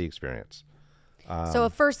need to have the experience. So a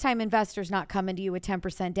first-time investor's not coming to you with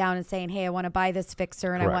 10% down and saying, hey, I want to buy this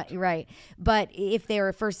fixer and Correct. right. But if they're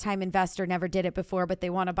a first-time investor, never did it before, but they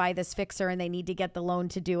want to buy this fixer and they need to get the loan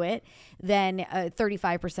to do it, then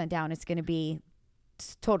 35% down is going to be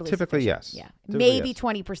totally Typically, sufficient. yes. Yeah. Typically, Maybe yes.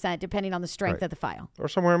 20% depending on the strength Right. of the file. Or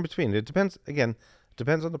somewhere in between. It depends, again,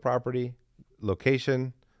 depends on the property,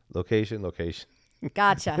 location.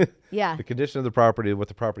 Gotcha. Yeah. The condition of the property, what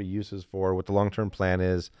the property use is for, what the long-term plan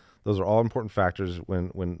is. Those are all important factors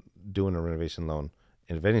when doing a renovation loan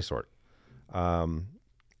of any sort. And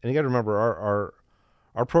you got to remember,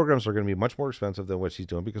 our programs are going to be much more expensive than what she's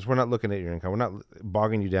doing because we're not looking at your income. We're not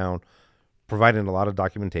bogging you down, providing a lot of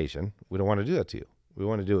documentation. We don't want to do that to you. We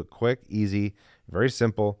want to do it quick, easy, very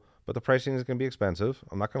simple, but the pricing is going to be expensive.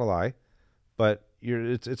 I'm not going to lie. but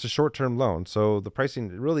it's a short-term loan. So the pricing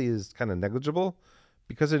really is kind of negligible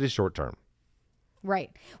because it is short-term.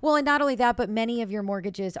 Right. Well, and not only that, but many of your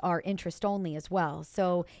mortgages are interest only as well.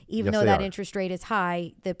 So even Yes, though they that are. interest rate is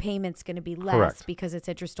high, the payment's going to be less Correct. because it's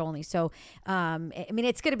interest only. So, I mean,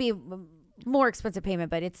 it's going to be more expensive payment,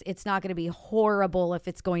 but it's not going to be horrible if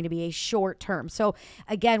it's going to be a short term. So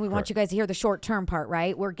again, we want you guys to hear the short term part,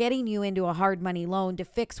 right? We're getting you into a hard money loan to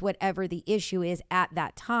fix whatever the issue is at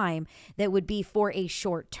that time that would be for a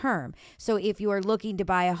short term. So if you are looking to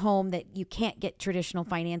buy a home that you can't get traditional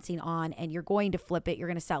financing on and you're going to flip it, you're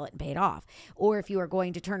going to sell it and pay it off. Or if you are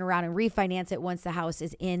going to turn around and refinance it once the house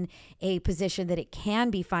is in a position that it can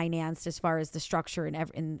be financed as far as the structure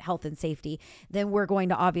and health and safety, then we're going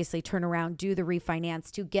to obviously turn around, do the refinance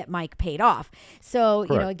to get Mike paid off. So,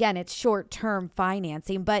 you know, again, it's short-term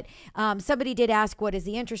financing, but somebody did ask, what is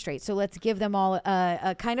the interest rate? So let's give them all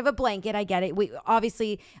a kind of a blanket. I get it.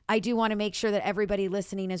 I do want to make sure that everybody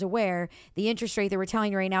listening is aware the interest rate that we're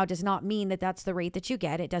telling you right now does not mean that that's the rate that you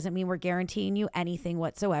get. It doesn't mean we're guaranteeing you anything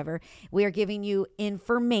whatsoever. We are giving you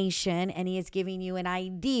information, and he is giving you an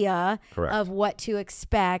idea of what to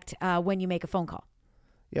expect when you make a phone call.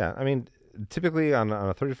 Yeah, I mean, typically on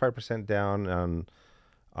a 35% down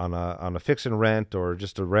on a fix and rent or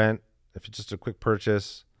just a rent, if it's just a quick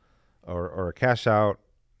purchase or a cash out,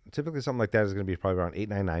 typically something like that is going to be probably around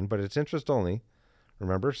 $899, but it's interest only,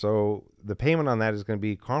 remember? So the payment on that is going to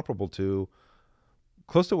be comparable to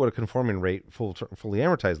close to what a conforming rate fully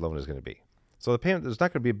amortized loan is going to be. So the payment, there's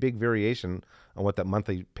not going to be a big variation on what that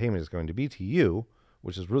monthly payment is going to be to you,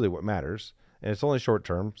 which is really what matters. And it's only short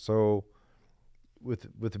term. So with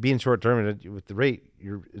it being short term and with the rate,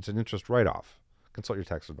 it's an interest write-off. Consult your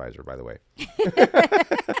tax advisor, by the way.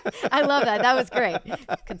 I love that. That was great.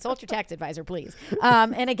 Consult your tax advisor, please.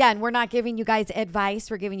 And again, we're not giving you guys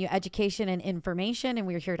advice. We're giving you education and information, and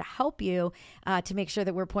we're here to help you to make sure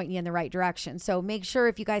that we're pointing you in the right direction. So make sure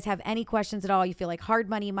if you guys have any questions at all, you feel like hard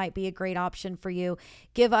money might be a great option for you,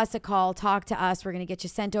 give us a call, talk to us. We're going to get you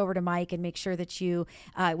sent over to Mike and make sure that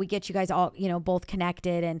we get you guys all, both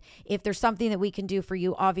connected. And if there's something that we can do for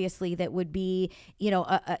you, obviously that would be,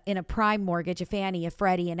 in a prime mortgage, a Fannie, a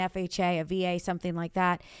Freddie, an FHA, a VA, something like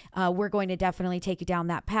that, we're going to definitely take you down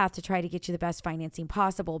that path to try to get you the best financing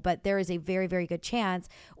possible. But there is a very, very good chance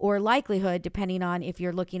or likelihood, depending on if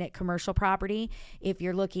you're looking at commercial property, if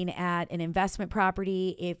you're looking at an investment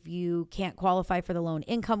property, if you can't qualify for the loan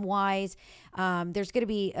income-wise, there's going to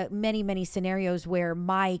be many, many scenarios where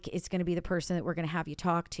Mike is going to be the person that we're going to have you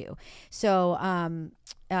talk to. So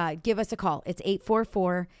give us a call. It's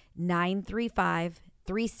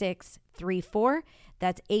 844-935-3634.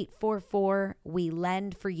 That's 844 We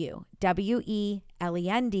Lend for You.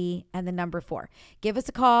 WELEND and the number 4. Give us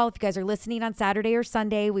a call if you guys are listening on Saturday or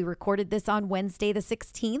Sunday. We recorded this on Wednesday the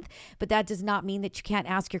 16th, but that does not mean that you can't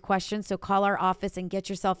ask your questions. So call our office and get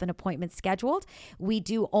yourself an appointment scheduled. We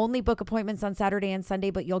do only book appointments on Saturday and Sunday,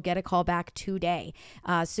 but you'll get a call back today.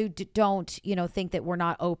 So don't, think that we're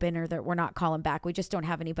not open or that we're not calling back. We just don't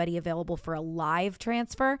have anybody available for a live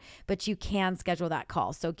transfer, but you can schedule that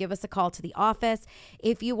call. So give us a call to the office.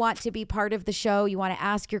 If you want to be part of the show, you want to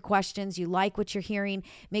ask your questions, you like what you're hearing,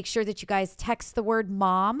 make sure that you guys text the word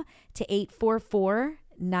MOM to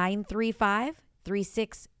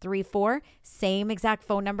 844-935-3634. Same exact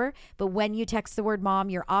phone number, but when you text the word MOM,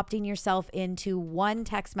 you're opting yourself into one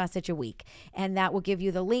text message a week, and that will give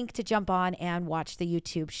you the link to jump on and watch the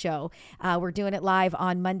YouTube show. We're doing it live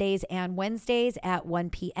on Mondays and Wednesdays at 1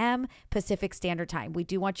 p.m. Pacific Standard Time. We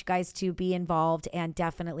do want you guys to be involved and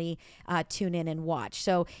definitely tune in and watch.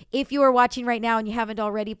 So if you are watching right now and you haven't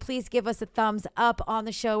already, please give us a thumbs up on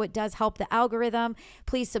the show. It does help the algorithm.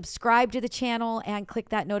 Please subscribe to the channel and click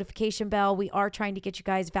that notification bell. We are trying to get you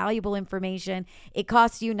guys valuable information. It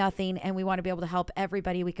costs you nothing, and we want to be able to help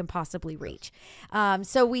everybody we can possibly reach.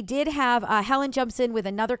 So we did have Helen jumps in with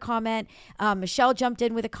another comment. Michelle jumped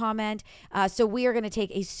in with a comment. So we are going to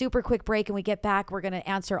take a super quick break, and we get back. We're going to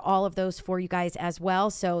answer all of those for you guys as well.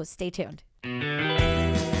 So stay tuned.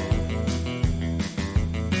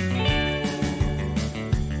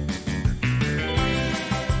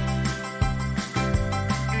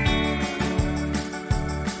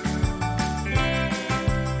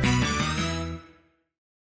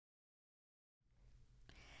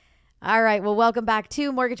 All right. Well, welcome back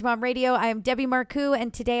to Mortgage Mom Radio. I am Debbie Marcoux,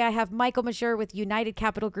 and today I have Michael Mashur with United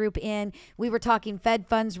Capital Group in. We were talking Fed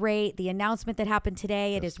funds rate, the announcement that happened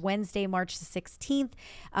today. It is Wednesday, March the 16th.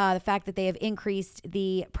 The fact that they have increased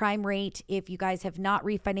the prime rate. If you guys have not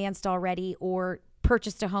refinanced already or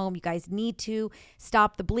purchased a home, you guys need to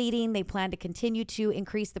stop the bleeding. They plan to continue to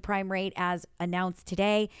increase the prime rate as announced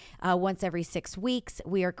today, once every 6 weeks.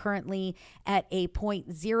 We are currently at a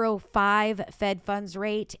 0.05 Fed funds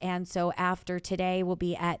rate. And so after today, we'll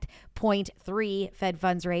be at 0.3 Fed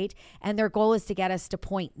funds rate. And their goal is to get us to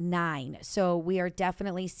 0.9. So we are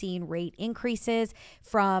definitely seeing rate increases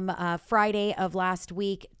from Friday of last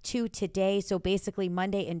week to today. So basically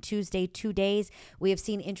Monday and Tuesday, 2 days, we have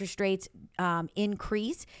seen interest rates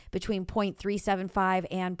increase between 0.375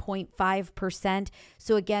 and 0.5%.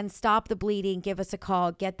 So again, stop the bleeding, give us a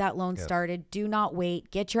call, get that loan started. Do not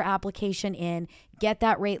wait. Get your application in, get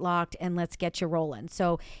that rate locked, and let's get you rolling.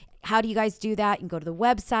 So how do you guys do that? You can go to the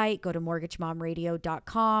website, go to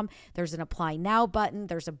mortgagemomradio.com. There's an apply now button.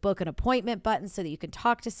 There's a book an appointment button so that you can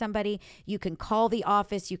talk to somebody. You can call the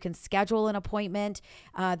office. You can schedule an appointment.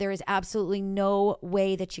 There is absolutely no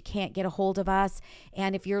way that you can't get a hold of us.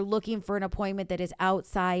 And if you're looking for an appointment that is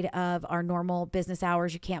outside of our normal business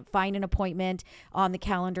hours, you can't find an appointment on the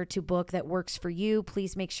calendar to book that works for you,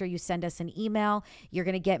 please make sure you send us an email. You're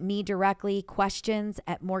going to get me directly,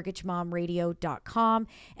 questions@mortgagemomradio.com.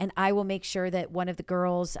 And I will make sure that one of the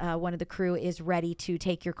girls, one of the crew is ready to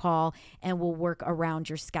take your call and will work around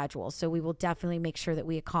your schedule. So we will definitely make sure that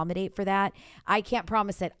we accommodate for that. I can't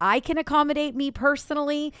promise that I can accommodate me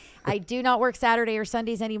personally. I do not work Saturday or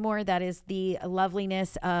Sundays anymore. That is the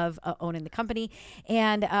loveliness of owning the company.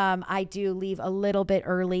 And I do leave a little bit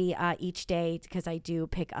early each day because I do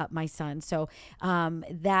pick up my son. So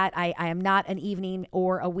that I am not an evening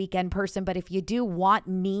or a weekend person, but if you do want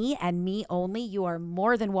me and me only, you are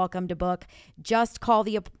more than welcome to book. Just call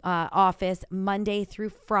the office Monday through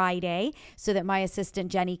Friday so that my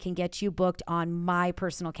assistant Jenny can get you booked on my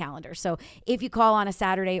personal calendar. So if you call on a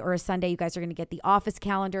Saturday or a Sunday, you guys are going to get the office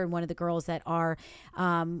calendar, and one of the girls that are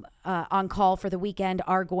on call for the weekend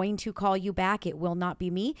are going to call you back. It will not be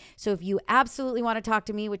me. So if you absolutely want to talk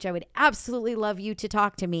to me, which I would absolutely love you to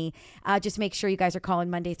talk to me, just make sure you guys are calling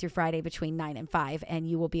Monday through Friday between 9 and 5, and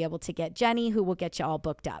you will be able to get Jenny, who will get you all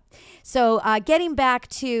booked up. So getting back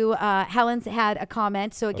to Helen's had a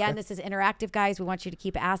comment. So again, This is interactive, guys. We want you to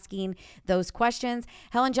keep asking those questions.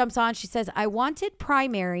 Helen jumps on. She says, I wanted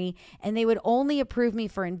primary and they would only approve me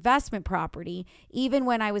for investment property, even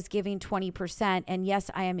when I was giving 20%. And yes,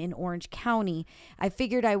 I am in Orange County. I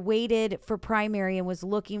figured I waited for primary and was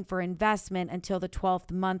looking for investment until the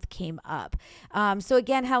 12th month came up. So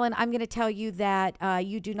again, Helen, I'm going to tell you that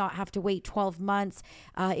you do not have to wait 12 months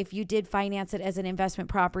if you did finance it as an investment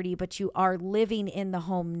property, but you are living in the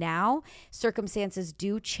home now. Circumstances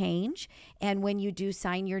do change. And when you do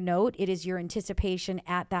sign your note, it is your anticipation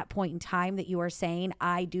at that point in time that you are saying,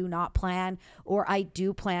 I do not plan, or I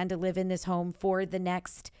do plan to live in this home for the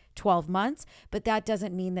next 12 months, but that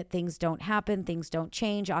doesn't mean that things don't happen. Things don't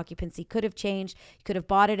change. Occupancy could have changed. You could have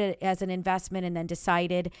bought it as an investment and then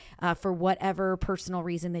decided for whatever personal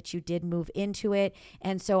reason that you did move into it.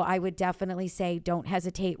 And so I would definitely say don't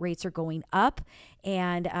hesitate. Rates are going up,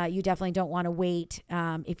 and you definitely don't want to wait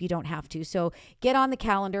if you don't have to. So get on the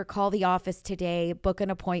calendar, call the office today, book an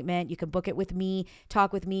appointment. You can book it with me,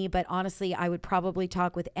 talk with me, but honestly, I would probably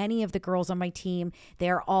talk with any of the girls on my team.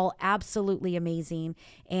 They're all absolutely amazing.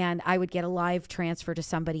 And I would get a live transfer to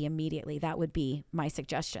somebody immediately. That would be my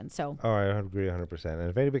suggestion. So, I agree 100%. And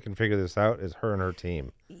if anybody can figure this out, it's her and her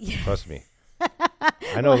team. Trust me.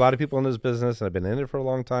 I know a lot of people in this business, and I've been in it for a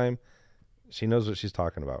long time. She knows what she's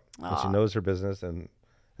talking about. And she knows her business, and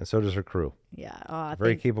so does her crew. Yeah.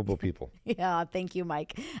 Very capable people. Yeah. Thank you,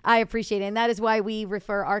 Mike. I appreciate it. And that is why we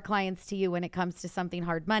refer our clients to you when it comes to something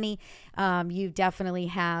hard money. You definitely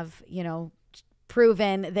have,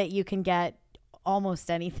 proven that you can get almost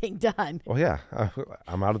anything done. Well, yeah,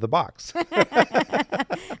 I'm out of the box.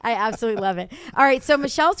 I absolutely love it. All right. So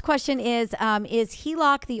Michelle's question is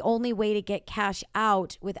HELOC the only way to get cash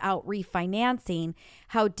out without refinancing?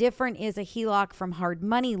 How different is a HELOC from hard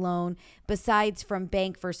money loan besides from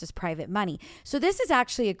bank versus private money? So this is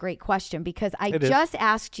actually a great question because I just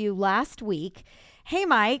asked you last week, hey,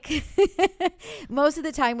 Mike, most of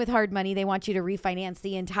the time with hard money, they want you to refinance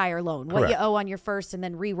the entire loan, what you owe on your first, and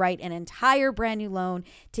then rewrite an entire brand new loan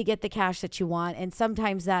to get the cash that you want. And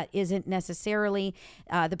sometimes that isn't necessarily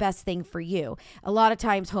the best thing for you. A lot of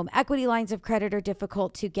times home equity lines of credit are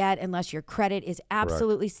difficult to get unless your credit is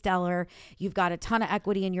absolutely stellar. You've got a ton of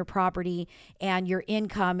equity in your property and your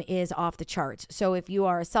income is off the charts. So if you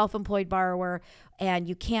are a self-employed borrower and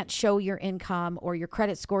you can't show your income or your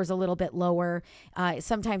credit score is a little bit lower,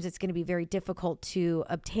 sometimes it's going to be very difficult to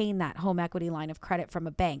obtain that home equity line of credit from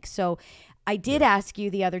a bank. So I did ask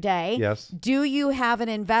you the other day, yes, do you have an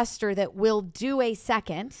investor that will do a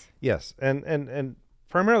second? Yes. And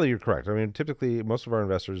Primarily, you're correct. I mean, typically, most of our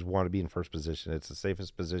investors want to be in first position. It's the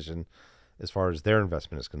safest position as far as their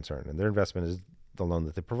investment is concerned, and their investment is the loan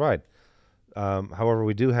that they provide. However,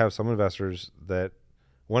 we do have some investors that,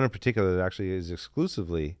 one in particular, that actually is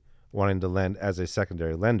exclusively wanting to lend as a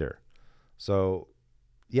secondary lender. So,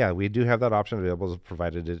 yeah, we do have that option available,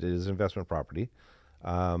 provided it is investment property.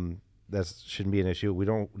 That shouldn't be an issue. We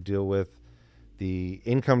don't deal with the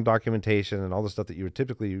income documentation and all the stuff that you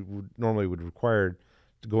would normally would require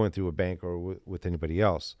to go in through a bank or with anybody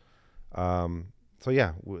else. So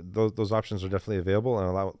yeah, those options are definitely available and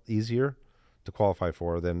a lot easier to qualify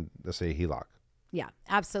for than, let's say, a HELOC. Yeah,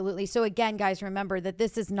 absolutely. So again, guys, remember that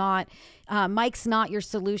this is not, Mike's not your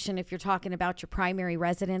solution if you're talking about your primary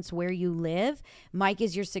residence where you live. Mike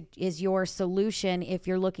is your solution if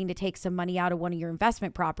you're looking to take some money out of one of your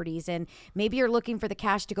investment properties, and maybe you're looking for the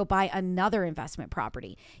cash to go buy another investment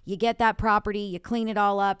property. You get that property, you clean it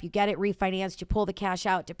all up, you get it refinanced, you pull the cash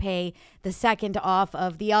out to pay the second off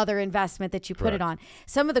of the other investment that you put it on.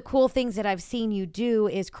 Some of the cool things that I've seen you do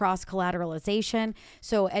is cross collateralization.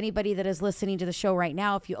 So anybody that is listening to the show right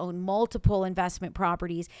now, if you own multiple investment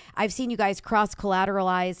properties, I've seen you guys cross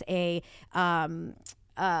collateralize a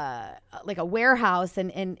like a warehouse and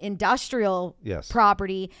industrial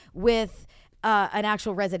property with an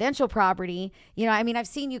actual residential property. You know, I mean, I've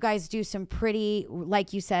seen you guys do some pretty,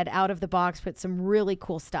 like you said, out of the box, but some really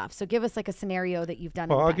cool stuff. So give us like a scenario that you've done.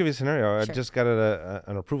 Well, I'll give you a scenario. Sure. I just got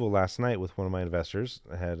an approval last night with one of my investors.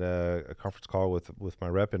 I had a conference call with my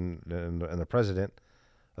rep and the president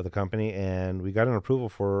of the company, and we got an approval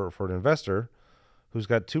for an investor who's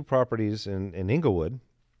got two properties in Inglewood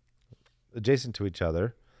adjacent to each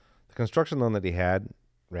other. The construction loan that he had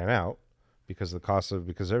ran out because of COVID,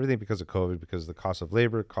 because of the cost of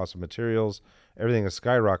labor, cost of materials, everything has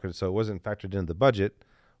skyrocketed, so it wasn't factored into the budget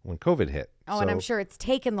when COVID hit. Oh, and I'm sure it's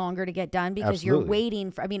taken longer to get done because you're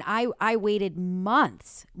waiting for, I mean, I waited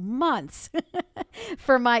months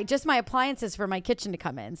for my appliances for my kitchen to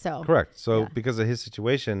come in. So correct. So because of his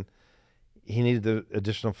situation, he needed the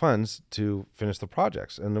additional funds to finish the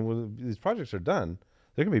projects. And then when these projects are done,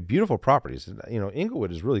 they're going to be beautiful properties. You know, Inglewood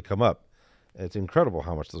has really come up. It's incredible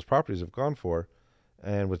how much those properties have gone for.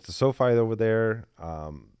 And with the SoFi over there,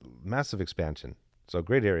 massive expansion. So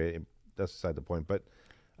great area. That's beside the point. But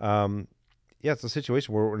it's a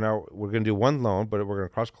situation where we're going to do one loan, but we're going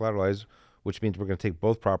to cross collateralize, which means we're going to take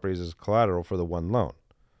both properties as collateral for the one loan.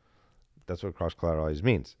 That's what cross collateralize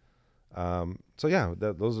means.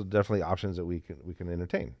 Those are definitely options that we can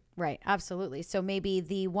entertain. Right. Absolutely. So maybe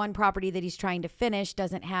the one property that he's trying to finish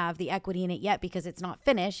doesn't have the equity in it yet because it's not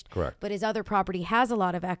finished. Correct. But his other property has a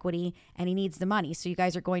lot of equity and he needs the money. So you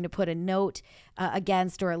guys are going to put a note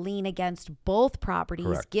against or a lien against both properties,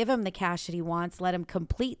 Correct. Give him the cash that he wants, let him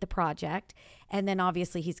complete the project. And then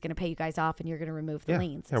obviously he's going to pay you guys off and you're going to remove the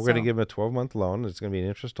liens. Yeah, we're going to give him a 12-month loan. It's going to be an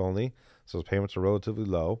interest only. So his payments are relatively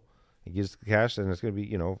low. He gives the cash and it's going to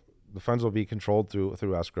be, the funds will be controlled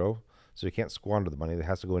through escrow. So you can't squander the money that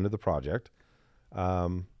has to go into the project.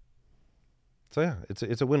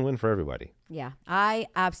 It's a win-win for everybody. Yeah, I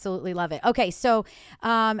absolutely love it. Okay, so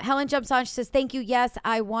Helen jumps on. She says, thank you. Yes,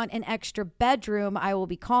 I want an extra bedroom. I will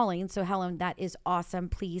be calling. So Helen, that is awesome.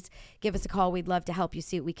 Please give us a call. We'd love to help you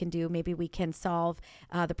see what we can do. Maybe we can solve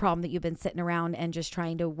the problem that you've been sitting around and just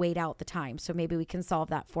trying to wait out the time. So maybe we can solve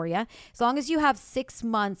that for you. As long as you have 6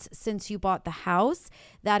 months since you bought the house,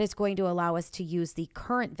 that is going to allow us to use the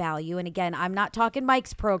current value. And again, I'm not talking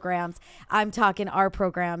Mike's programs. I'm talking our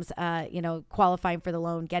programs, qualifying for the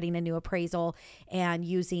loan, getting a new appraisal, and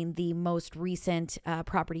using the most recent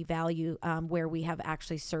property value where we have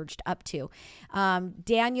actually surged up to.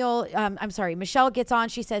 Michelle gets on.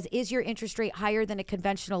 She says, is your interest rate higher than a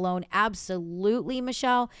conventional loan? Absolutely,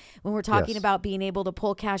 Michelle. When we're talking about being able to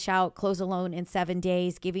pull cash out, close a loan in 7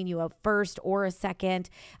 days, giving you a first or a second,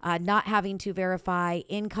 not having to verify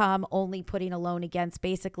income, only putting a loan against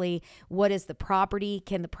basically what is the property,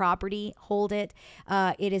 can the property hold it?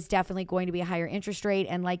 It is definitely going to be a higher interest rate.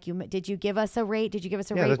 And did you give us a rate? Did you give us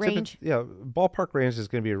a rate range? Ballpark range is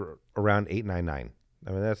going to be around 8.99.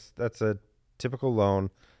 I mean, that's a typical loan.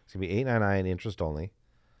 It's going to be 8.99 interest only.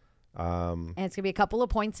 And it's going to be a couple of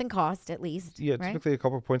points in cost at least. Yeah, right? Typically a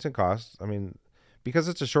couple of points in cost. I mean, because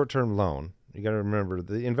it's a short-term loan, you got to remember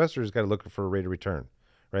the investor's got to look for a rate of return,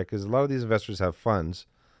 right? Because a lot of these investors have funds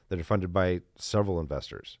that are funded by several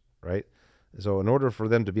investors, right? So in order for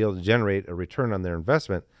them to be able to generate a return on their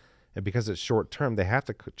investment, and because it's short term, they have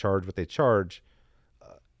to charge what they charge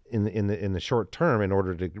in the short term in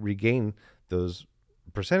order to regain those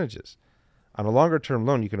percentages. On a longer term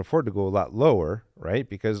loan, you can afford to go a lot lower, right?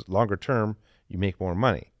 Because longer term, you make more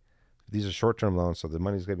money. These are short term loans, so the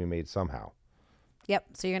money's going to be made somehow. Yep.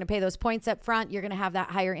 So you're going to pay those points up front. You're going to have that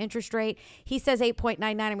higher interest rate. He says 8.99.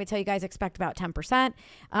 I'm going to tell you guys expect about 10%.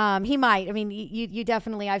 He might. I mean, you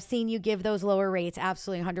definitely, I've seen you give those lower rates,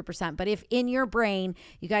 absolutely 100%. But if in your brain,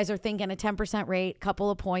 you guys are thinking a 10% rate,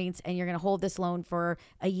 couple of points, and you're going to hold this loan for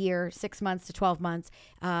a year, 6 months to 12 months,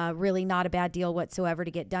 really not a bad deal whatsoever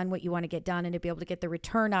to get done what you want to get done and to be able to get the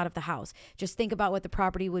return out of the house. Just think about what the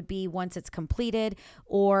property would be once it's completed,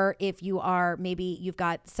 or if you are, maybe you've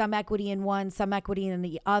got some equity in one, some equity in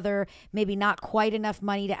the other, maybe not quite enough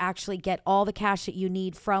money to actually get all the cash that you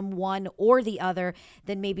need from one or the other,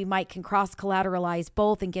 then maybe Mike can cross collateralize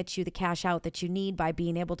both and get you the cash out that you need by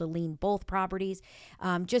being able to lien both properties.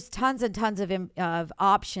 Just tons and tons of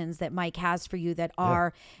options that Mike has for you that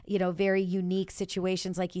are, very unique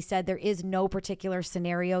situations. Like he said, there is no particular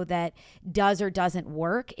scenario that does or doesn't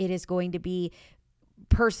work. It is going to be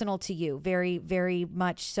personal to you, very, very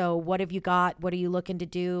much so. What have you got? What are you looking to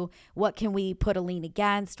do? What can we put a lien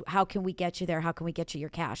against? How can we get you there? How can we get you your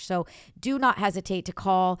cash? So do not hesitate to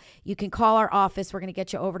call. You can call our office. We're going to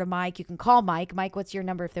get you over to Mike. You can call Mike. Mike, what's your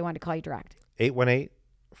number if they want to call you direct?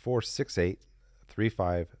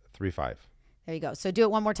 818-468-3535. There you go. So do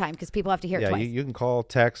it one more time because people have to hear it twice. You can call,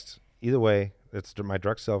 text, either way. It's my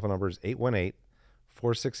direct cell phone number is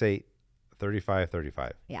 818-468-3535.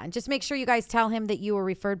 Yeah, and just make sure you guys tell him that you were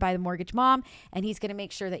referred by the Mortgage Mom, and he's going to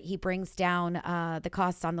make sure that he brings down the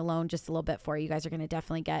costs on the loan just a little bit for you. You guys are going to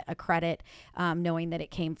definitely get a credit knowing that it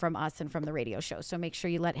came from us and from the radio show. So make sure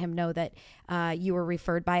you let him know that you were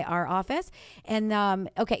referred by our office. And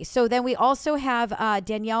okay, so then we also have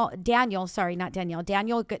Daniel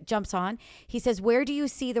jumps on. He says, where do you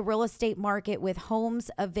see the real estate market with homes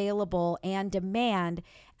available and demand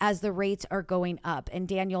as the rates are going up? And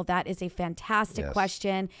Daniel, that is a fantastic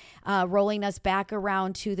question. Rolling us back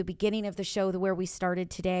around to the beginning of the show, where we started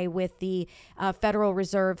today with the Federal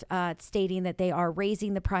Reserve stating that they are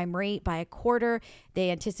raising the prime rate by a quarter. They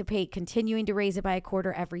anticipate continuing to raise it by a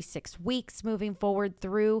quarter every 6 weeks moving forward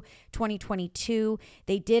through 2022.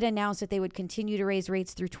 They did announce that they would continue to raise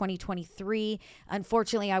rates through 2023.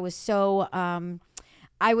 Unfortunately, I was so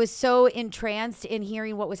entranced in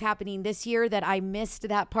hearing what was happening this year that I missed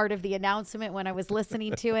that part of the announcement when I was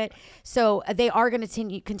listening to it. So they are going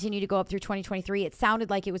to continue to go up through 2023. It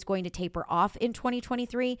sounded like it was going to taper off in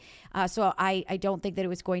 2023. So I don't think that it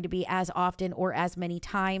was going to be as often or as many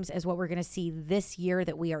times as what we're going to see this year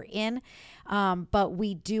that we are in. But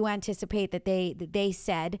we do anticipate that they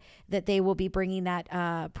said that they will be bringing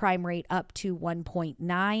that prime rate up to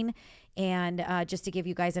 1.9. And just to give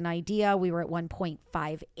you guys an idea, we were at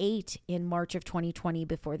 1.58 in March of 2020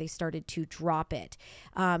 before they started to drop it.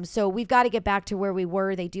 So we've got to get back to where we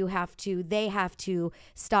were. They have to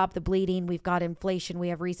stop the bleeding. We've got inflation. We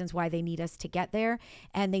have reasons why they need us to get there.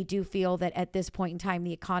 And they do feel that at this point in time,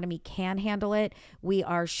 the economy can handle it. We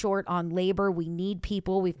are short on labor. We need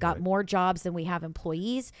people. We've got more jobs than we have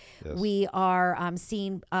employees. Yes. We are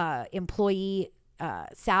seeing employee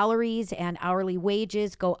salaries and hourly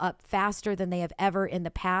wages go up faster than they have ever in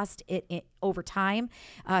the past over time.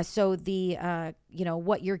 So the,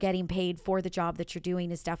 what you're getting paid for the job that you're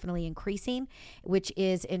doing is definitely increasing, which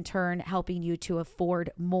is in turn helping you to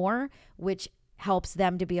afford more, which helps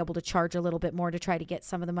them to be able to charge a little bit more to try to get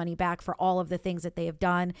some of the money back for all of the things that they have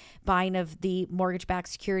done, buying of the mortgage-backed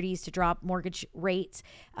securities to drop mortgage rates,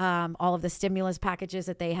 all of the stimulus packages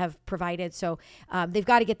that they have provided. So they've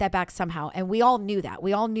got to get that back somehow. And we all knew that.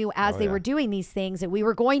 We all knew as they were doing these things that we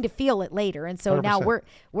were going to feel it later. And so 100%. Now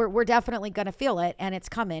we're definitely going to feel it, and it's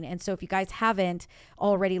coming. And so if you guys haven't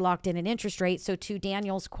already locked in an interest rate, so to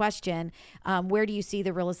Daniel's question, where do you see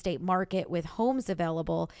the real estate market with homes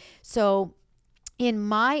available? So in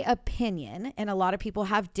my opinion, and a lot of people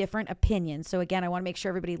have different opinions. So again, I want to make sure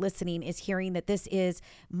everybody listening is hearing that this is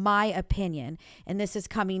my opinion. And this is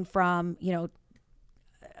coming from,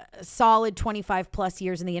 a solid 25 plus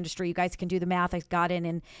years in the industry. You guys can do the math. I got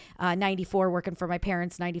in 94 working for my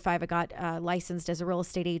parents. 95, I got licensed as a real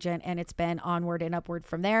estate agent, and it's been onward and upward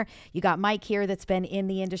from there. You got Mike here that's been in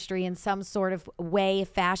the industry in some sort of way,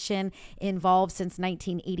 fashion, involved since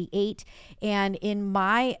 1988. And in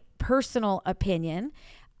my personal opinion,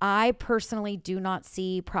 I personally do not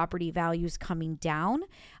see property values coming down.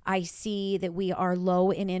 I see that we are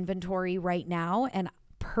low in inventory right now. And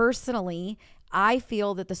personally, I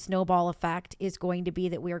feel that the snowball effect is going to be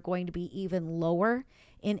that we are going to be even lower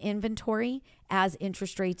in inventory as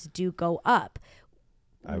interest rates do go up.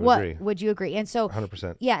 I would agree. Would you agree? And so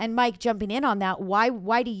 100%. Yeah. And Mike, jumping in on that,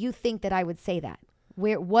 why do you think that I would say that?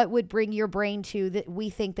 What would bring your brain to that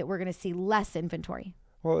we think that we're going to see less inventory?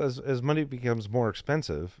 Well, as money becomes more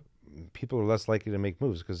expensive, people are less likely to make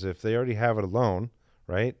moves, because if they already have it a loan,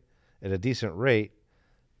 right, at a decent rate,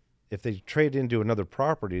 if they trade into another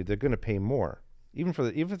property, they're going to pay more. Even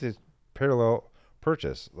if it's parallel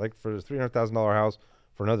purchase, like for a $300,000 house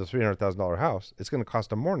for another $300,000 house, it's going to cost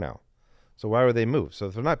them more now. So why would they move? So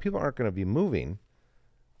if they're not, people aren't going to be moving,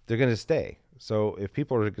 they're going to stay. So if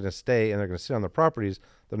people are going to stay and they're going to sit on their properties,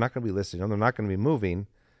 they're not going to be listing them. They're not going to be moving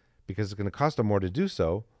because it's going to cost them more to do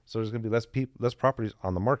so. So there's going to be less properties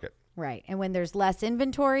on the market. Right. And when there's less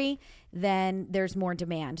inventory, then there's more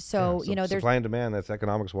demand. So, there's supply and demand, that's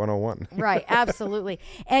economics 101. Right. Absolutely.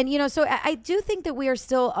 And, so I do think that we are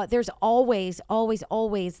still, there's always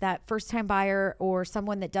that first time buyer or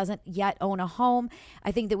someone that doesn't yet own a home.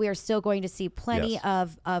 I think that we are still going to see plenty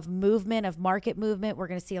of movement, of market movement. We're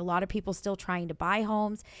going to see a lot of people still trying to buy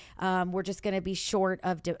homes. We're just going to be short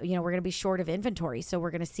of, we're going to be short of inventory. So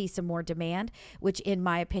we're going to see some more demand, which in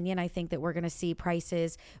my opinion, I think that we're going to see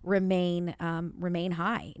prices remain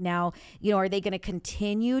high. Now, are they going to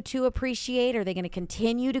continue to appreciate? Are they going to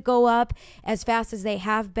continue to go up as fast as they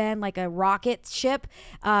have been, like a rocket ship?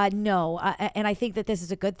 No. And I think that this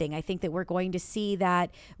is a good thing. I think that we're going to see that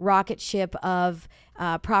rocket ship of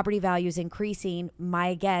property values increasing.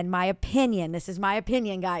 My opinion. This is my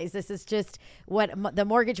opinion, guys. This is just what the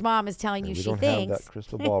mortgage mom is telling you. We she don't thinks. have that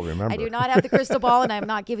crystal ball. Remember, I do not have the crystal ball, and I'm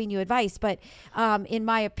not giving you advice. But in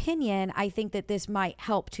my opinion, I think that this might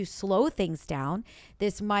help to slow things down.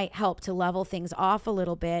 This might help to level things off a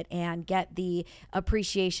little bit and get the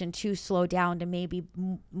appreciation to slow down to maybe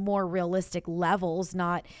more realistic levels,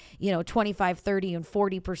 not 25, 30, and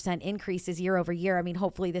 40% increases year over year. I mean,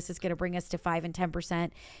 hopefully this is going to bring us to 5 and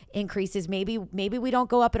 10% increases. Maybe we don't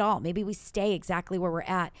go up at all. Maybe we stay exactly where we're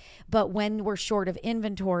at. But when we're short of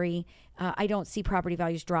inventory, I don't see property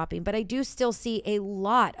values dropping, but I do still see a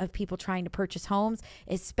lot of people trying to purchase homes,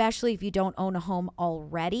 especially if you don't own a home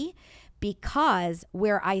already. Because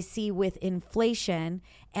where I see with inflation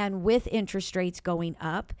and with interest rates going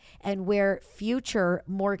up and where future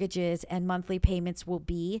mortgages and monthly payments will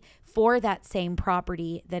be for that same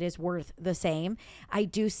property that is worth the same, I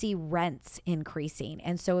do see rents increasing.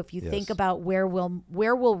 And so if you think about where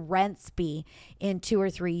will rents be in 2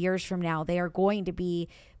 or 3 years from now, they are going to be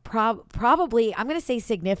probably, I'm going to say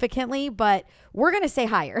significantly, but we're going to say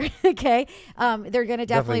higher. Okay. They're going to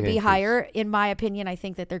definitely be higher. In my opinion, I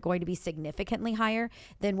think that they're going to be significantly higher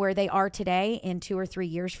than where they are today in 2 or 3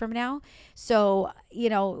 years from now. So,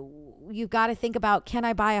 you've got to think about, can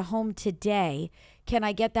I buy a home today? Can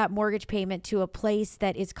I get that mortgage payment to a place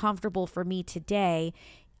that is comfortable for me today?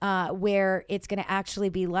 Where it's going to actually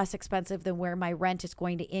be less expensive than where my rent is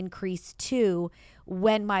going to increase to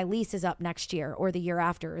when my lease is up next year or the year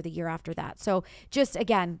after or the year after that. So just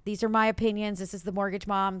again, these are my opinions. This is the mortgage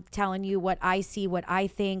mom telling you what I see, what I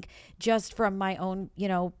think, just from my own,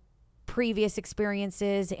 previous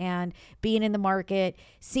experiences and being in the market,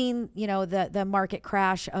 seeing, the market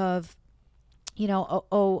crash of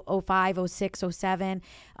 05, 06, 07,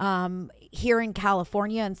 here in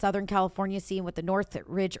California, in Southern California, seeing what the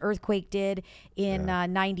Northridge earthquake did in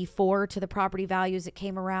 94 to the property values that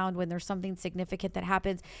came around when there's something significant that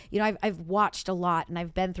happens. I've watched a lot and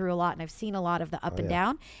I've been through a lot and I've seen a lot of the up and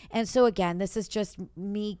down. And so again, this is just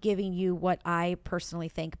me giving you what I personally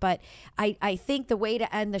think. But I think the way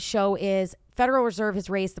to end the show is Federal Reserve has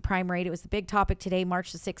raised the prime rate. It was the big topic today,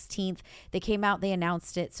 March the 16th. They came out, they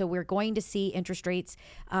announced it. So we're going to see interest rates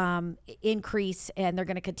increase, and they're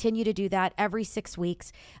going to continue to do that every 6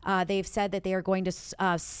 weeks. They've said that they are going to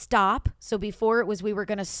stop. So before it was we were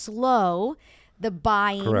going to slow the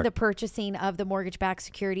buying, the purchasing of the mortgage-backed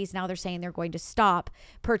securities. Now they're saying they're going to stop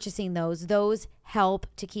purchasing those. Those help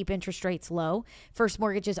to keep interest rates low. First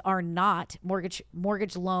mortgages are not, mortgage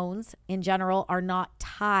loans in general are not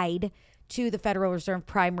tied to the Federal Reserve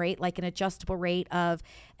prime rate, like an adjustable rate of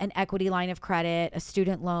an equity line of credit, a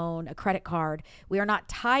student loan, a credit card. We are not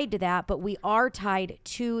tied to that, but we are tied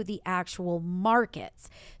to the actual markets.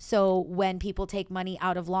 So when people take money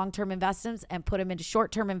out of long-term investments and put them into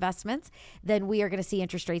short-term investments, then we are going to see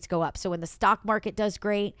interest rates go up. So when the stock market does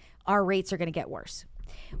great, our rates are going to get worse.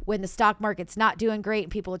 When the stock market's not doing great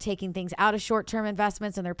and people are taking things out of short-term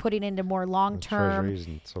investments and they're putting into more long-term treasuries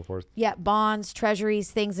and so forth. Yeah, bonds,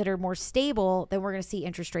 treasuries, things that are more stable, then we're going to see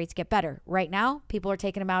interest rates get better. Right now, people are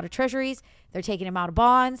taking them out of treasuries, they're taking them out of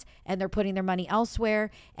bonds, and they're putting their money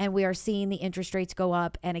elsewhere, and we are seeing the interest rates go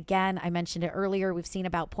up. And again, I mentioned it earlier, we've seen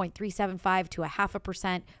about 0.375 to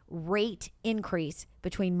 0.5% rate increase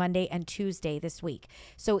between Monday and Tuesday this week.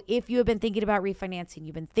 So if you have been thinking about refinancing,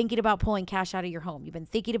 you've been thinking about pulling cash out of your home, you've been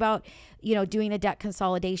thinking about, doing a debt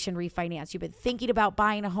consolidation refinance, you've been thinking about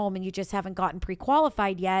buying a home and you just haven't gotten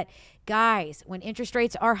pre-qualified yet, Guys, when interest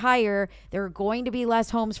rates are higher, there are going to be less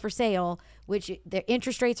homes for sale, which the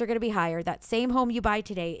interest rates are going to be higher. That same home you buy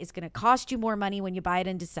today is going to cost you more money when you buy it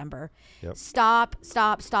in December. Yep. Stop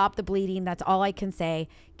the bleeding. That's all I can say.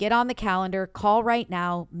 Get on the calendar, call right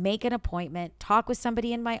now, make an appointment, talk with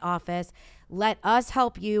somebody in my office. Let us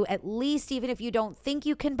help you, at least even if you don't think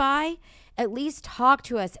you can buy, at least talk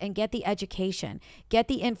to us and get the education, get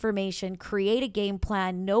the information, create a game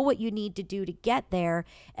plan, know what you need to do to get there,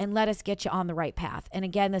 and let us get you on the right path. And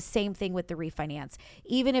again, the same thing with the refinance.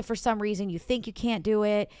 Even if for some reason you think you can't do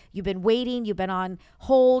it, you've been waiting, you've been on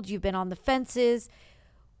hold, you've been on the fences,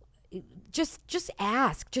 just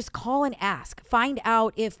ask. Just call and ask. Find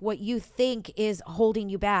out if what you think is holding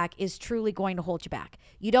you back is truly going to hold you back.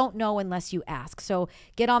 You don't know unless you ask. So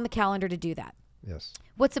get on the calendar to do that. Yes.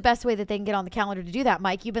 What's the best way that they can get on the calendar to do that,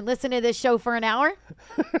 Mike? You've been listening to this show for an hour?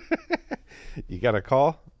 You got to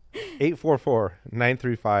call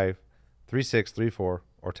 844-935-3634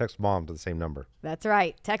 or text mom to the same number. That's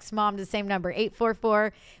right. Text mom to the same number,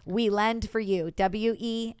 844 We Lend for You,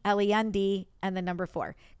 WELEND and the number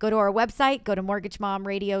 4. Go to our website, go to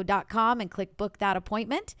mortgagemomradio.com and click book that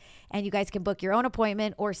appointment. And you guys can book your own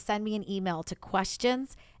appointment or send me an email to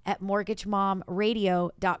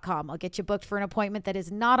questions@mortgagemomradio.com. I'll get you booked for an appointment that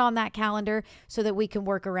is not on that calendar so that we can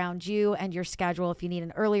work around you and your schedule if you need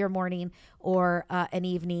an earlier morning or an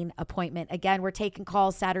evening appointment. Again, we're taking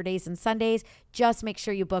calls Saturdays and Sundays. Just make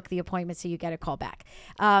sure you book the appointment so you get a call back.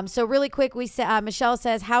 So really quick, Michelle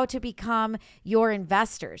says how to become your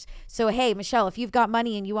investors. So, hey, Michelle, if you've got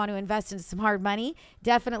money and you want to invest into some hard money,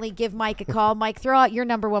 definitely give Mike a call. Mike, throw out your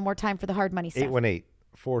number one more time for the hard money stuff.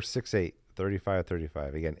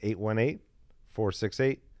 818-468-3535. Again,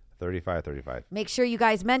 818-468-3535. Make sure you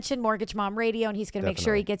guys mention Mortgage Mom Radio, and he's going to make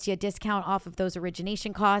sure he gets you a discount off of those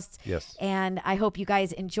origination costs. Yes. And I hope you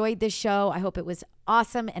guys enjoyed this show. I hope it was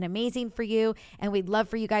awesome and amazing for you. And we'd love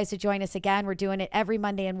for you guys to join us again. We're doing it every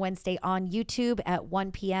Monday and Wednesday on YouTube at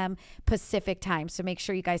 1 p.m. Pacific time. So make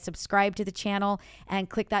sure you guys subscribe to the channel and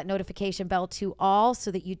click that notification bell to all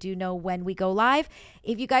so that you do know when we go live.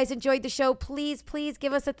 If you guys enjoyed the show, please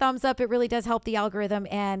give us a thumbs up. It really does help the algorithm.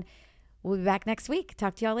 And we'll be back next week.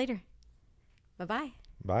 Talk to y'all later. Bye-bye.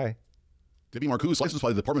 Bye. Debbie Marcoux is licensed by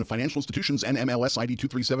the Department of Financial Institutions and MLS ID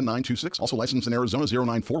 237926. Also licensed in Arizona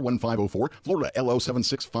 0941504, Florida LO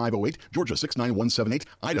 76508, Georgia 69178,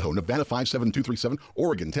 Idaho, Nevada 57237,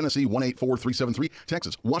 Oregon, Tennessee 184373,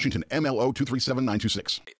 Texas, Washington MLO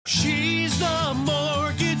 237926. She's a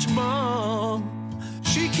mortgage mom.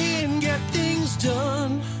 She can get things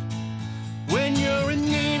done when you're in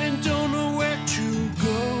need and don't know where to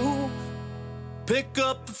go. Pick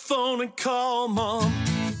up the phone and call mom.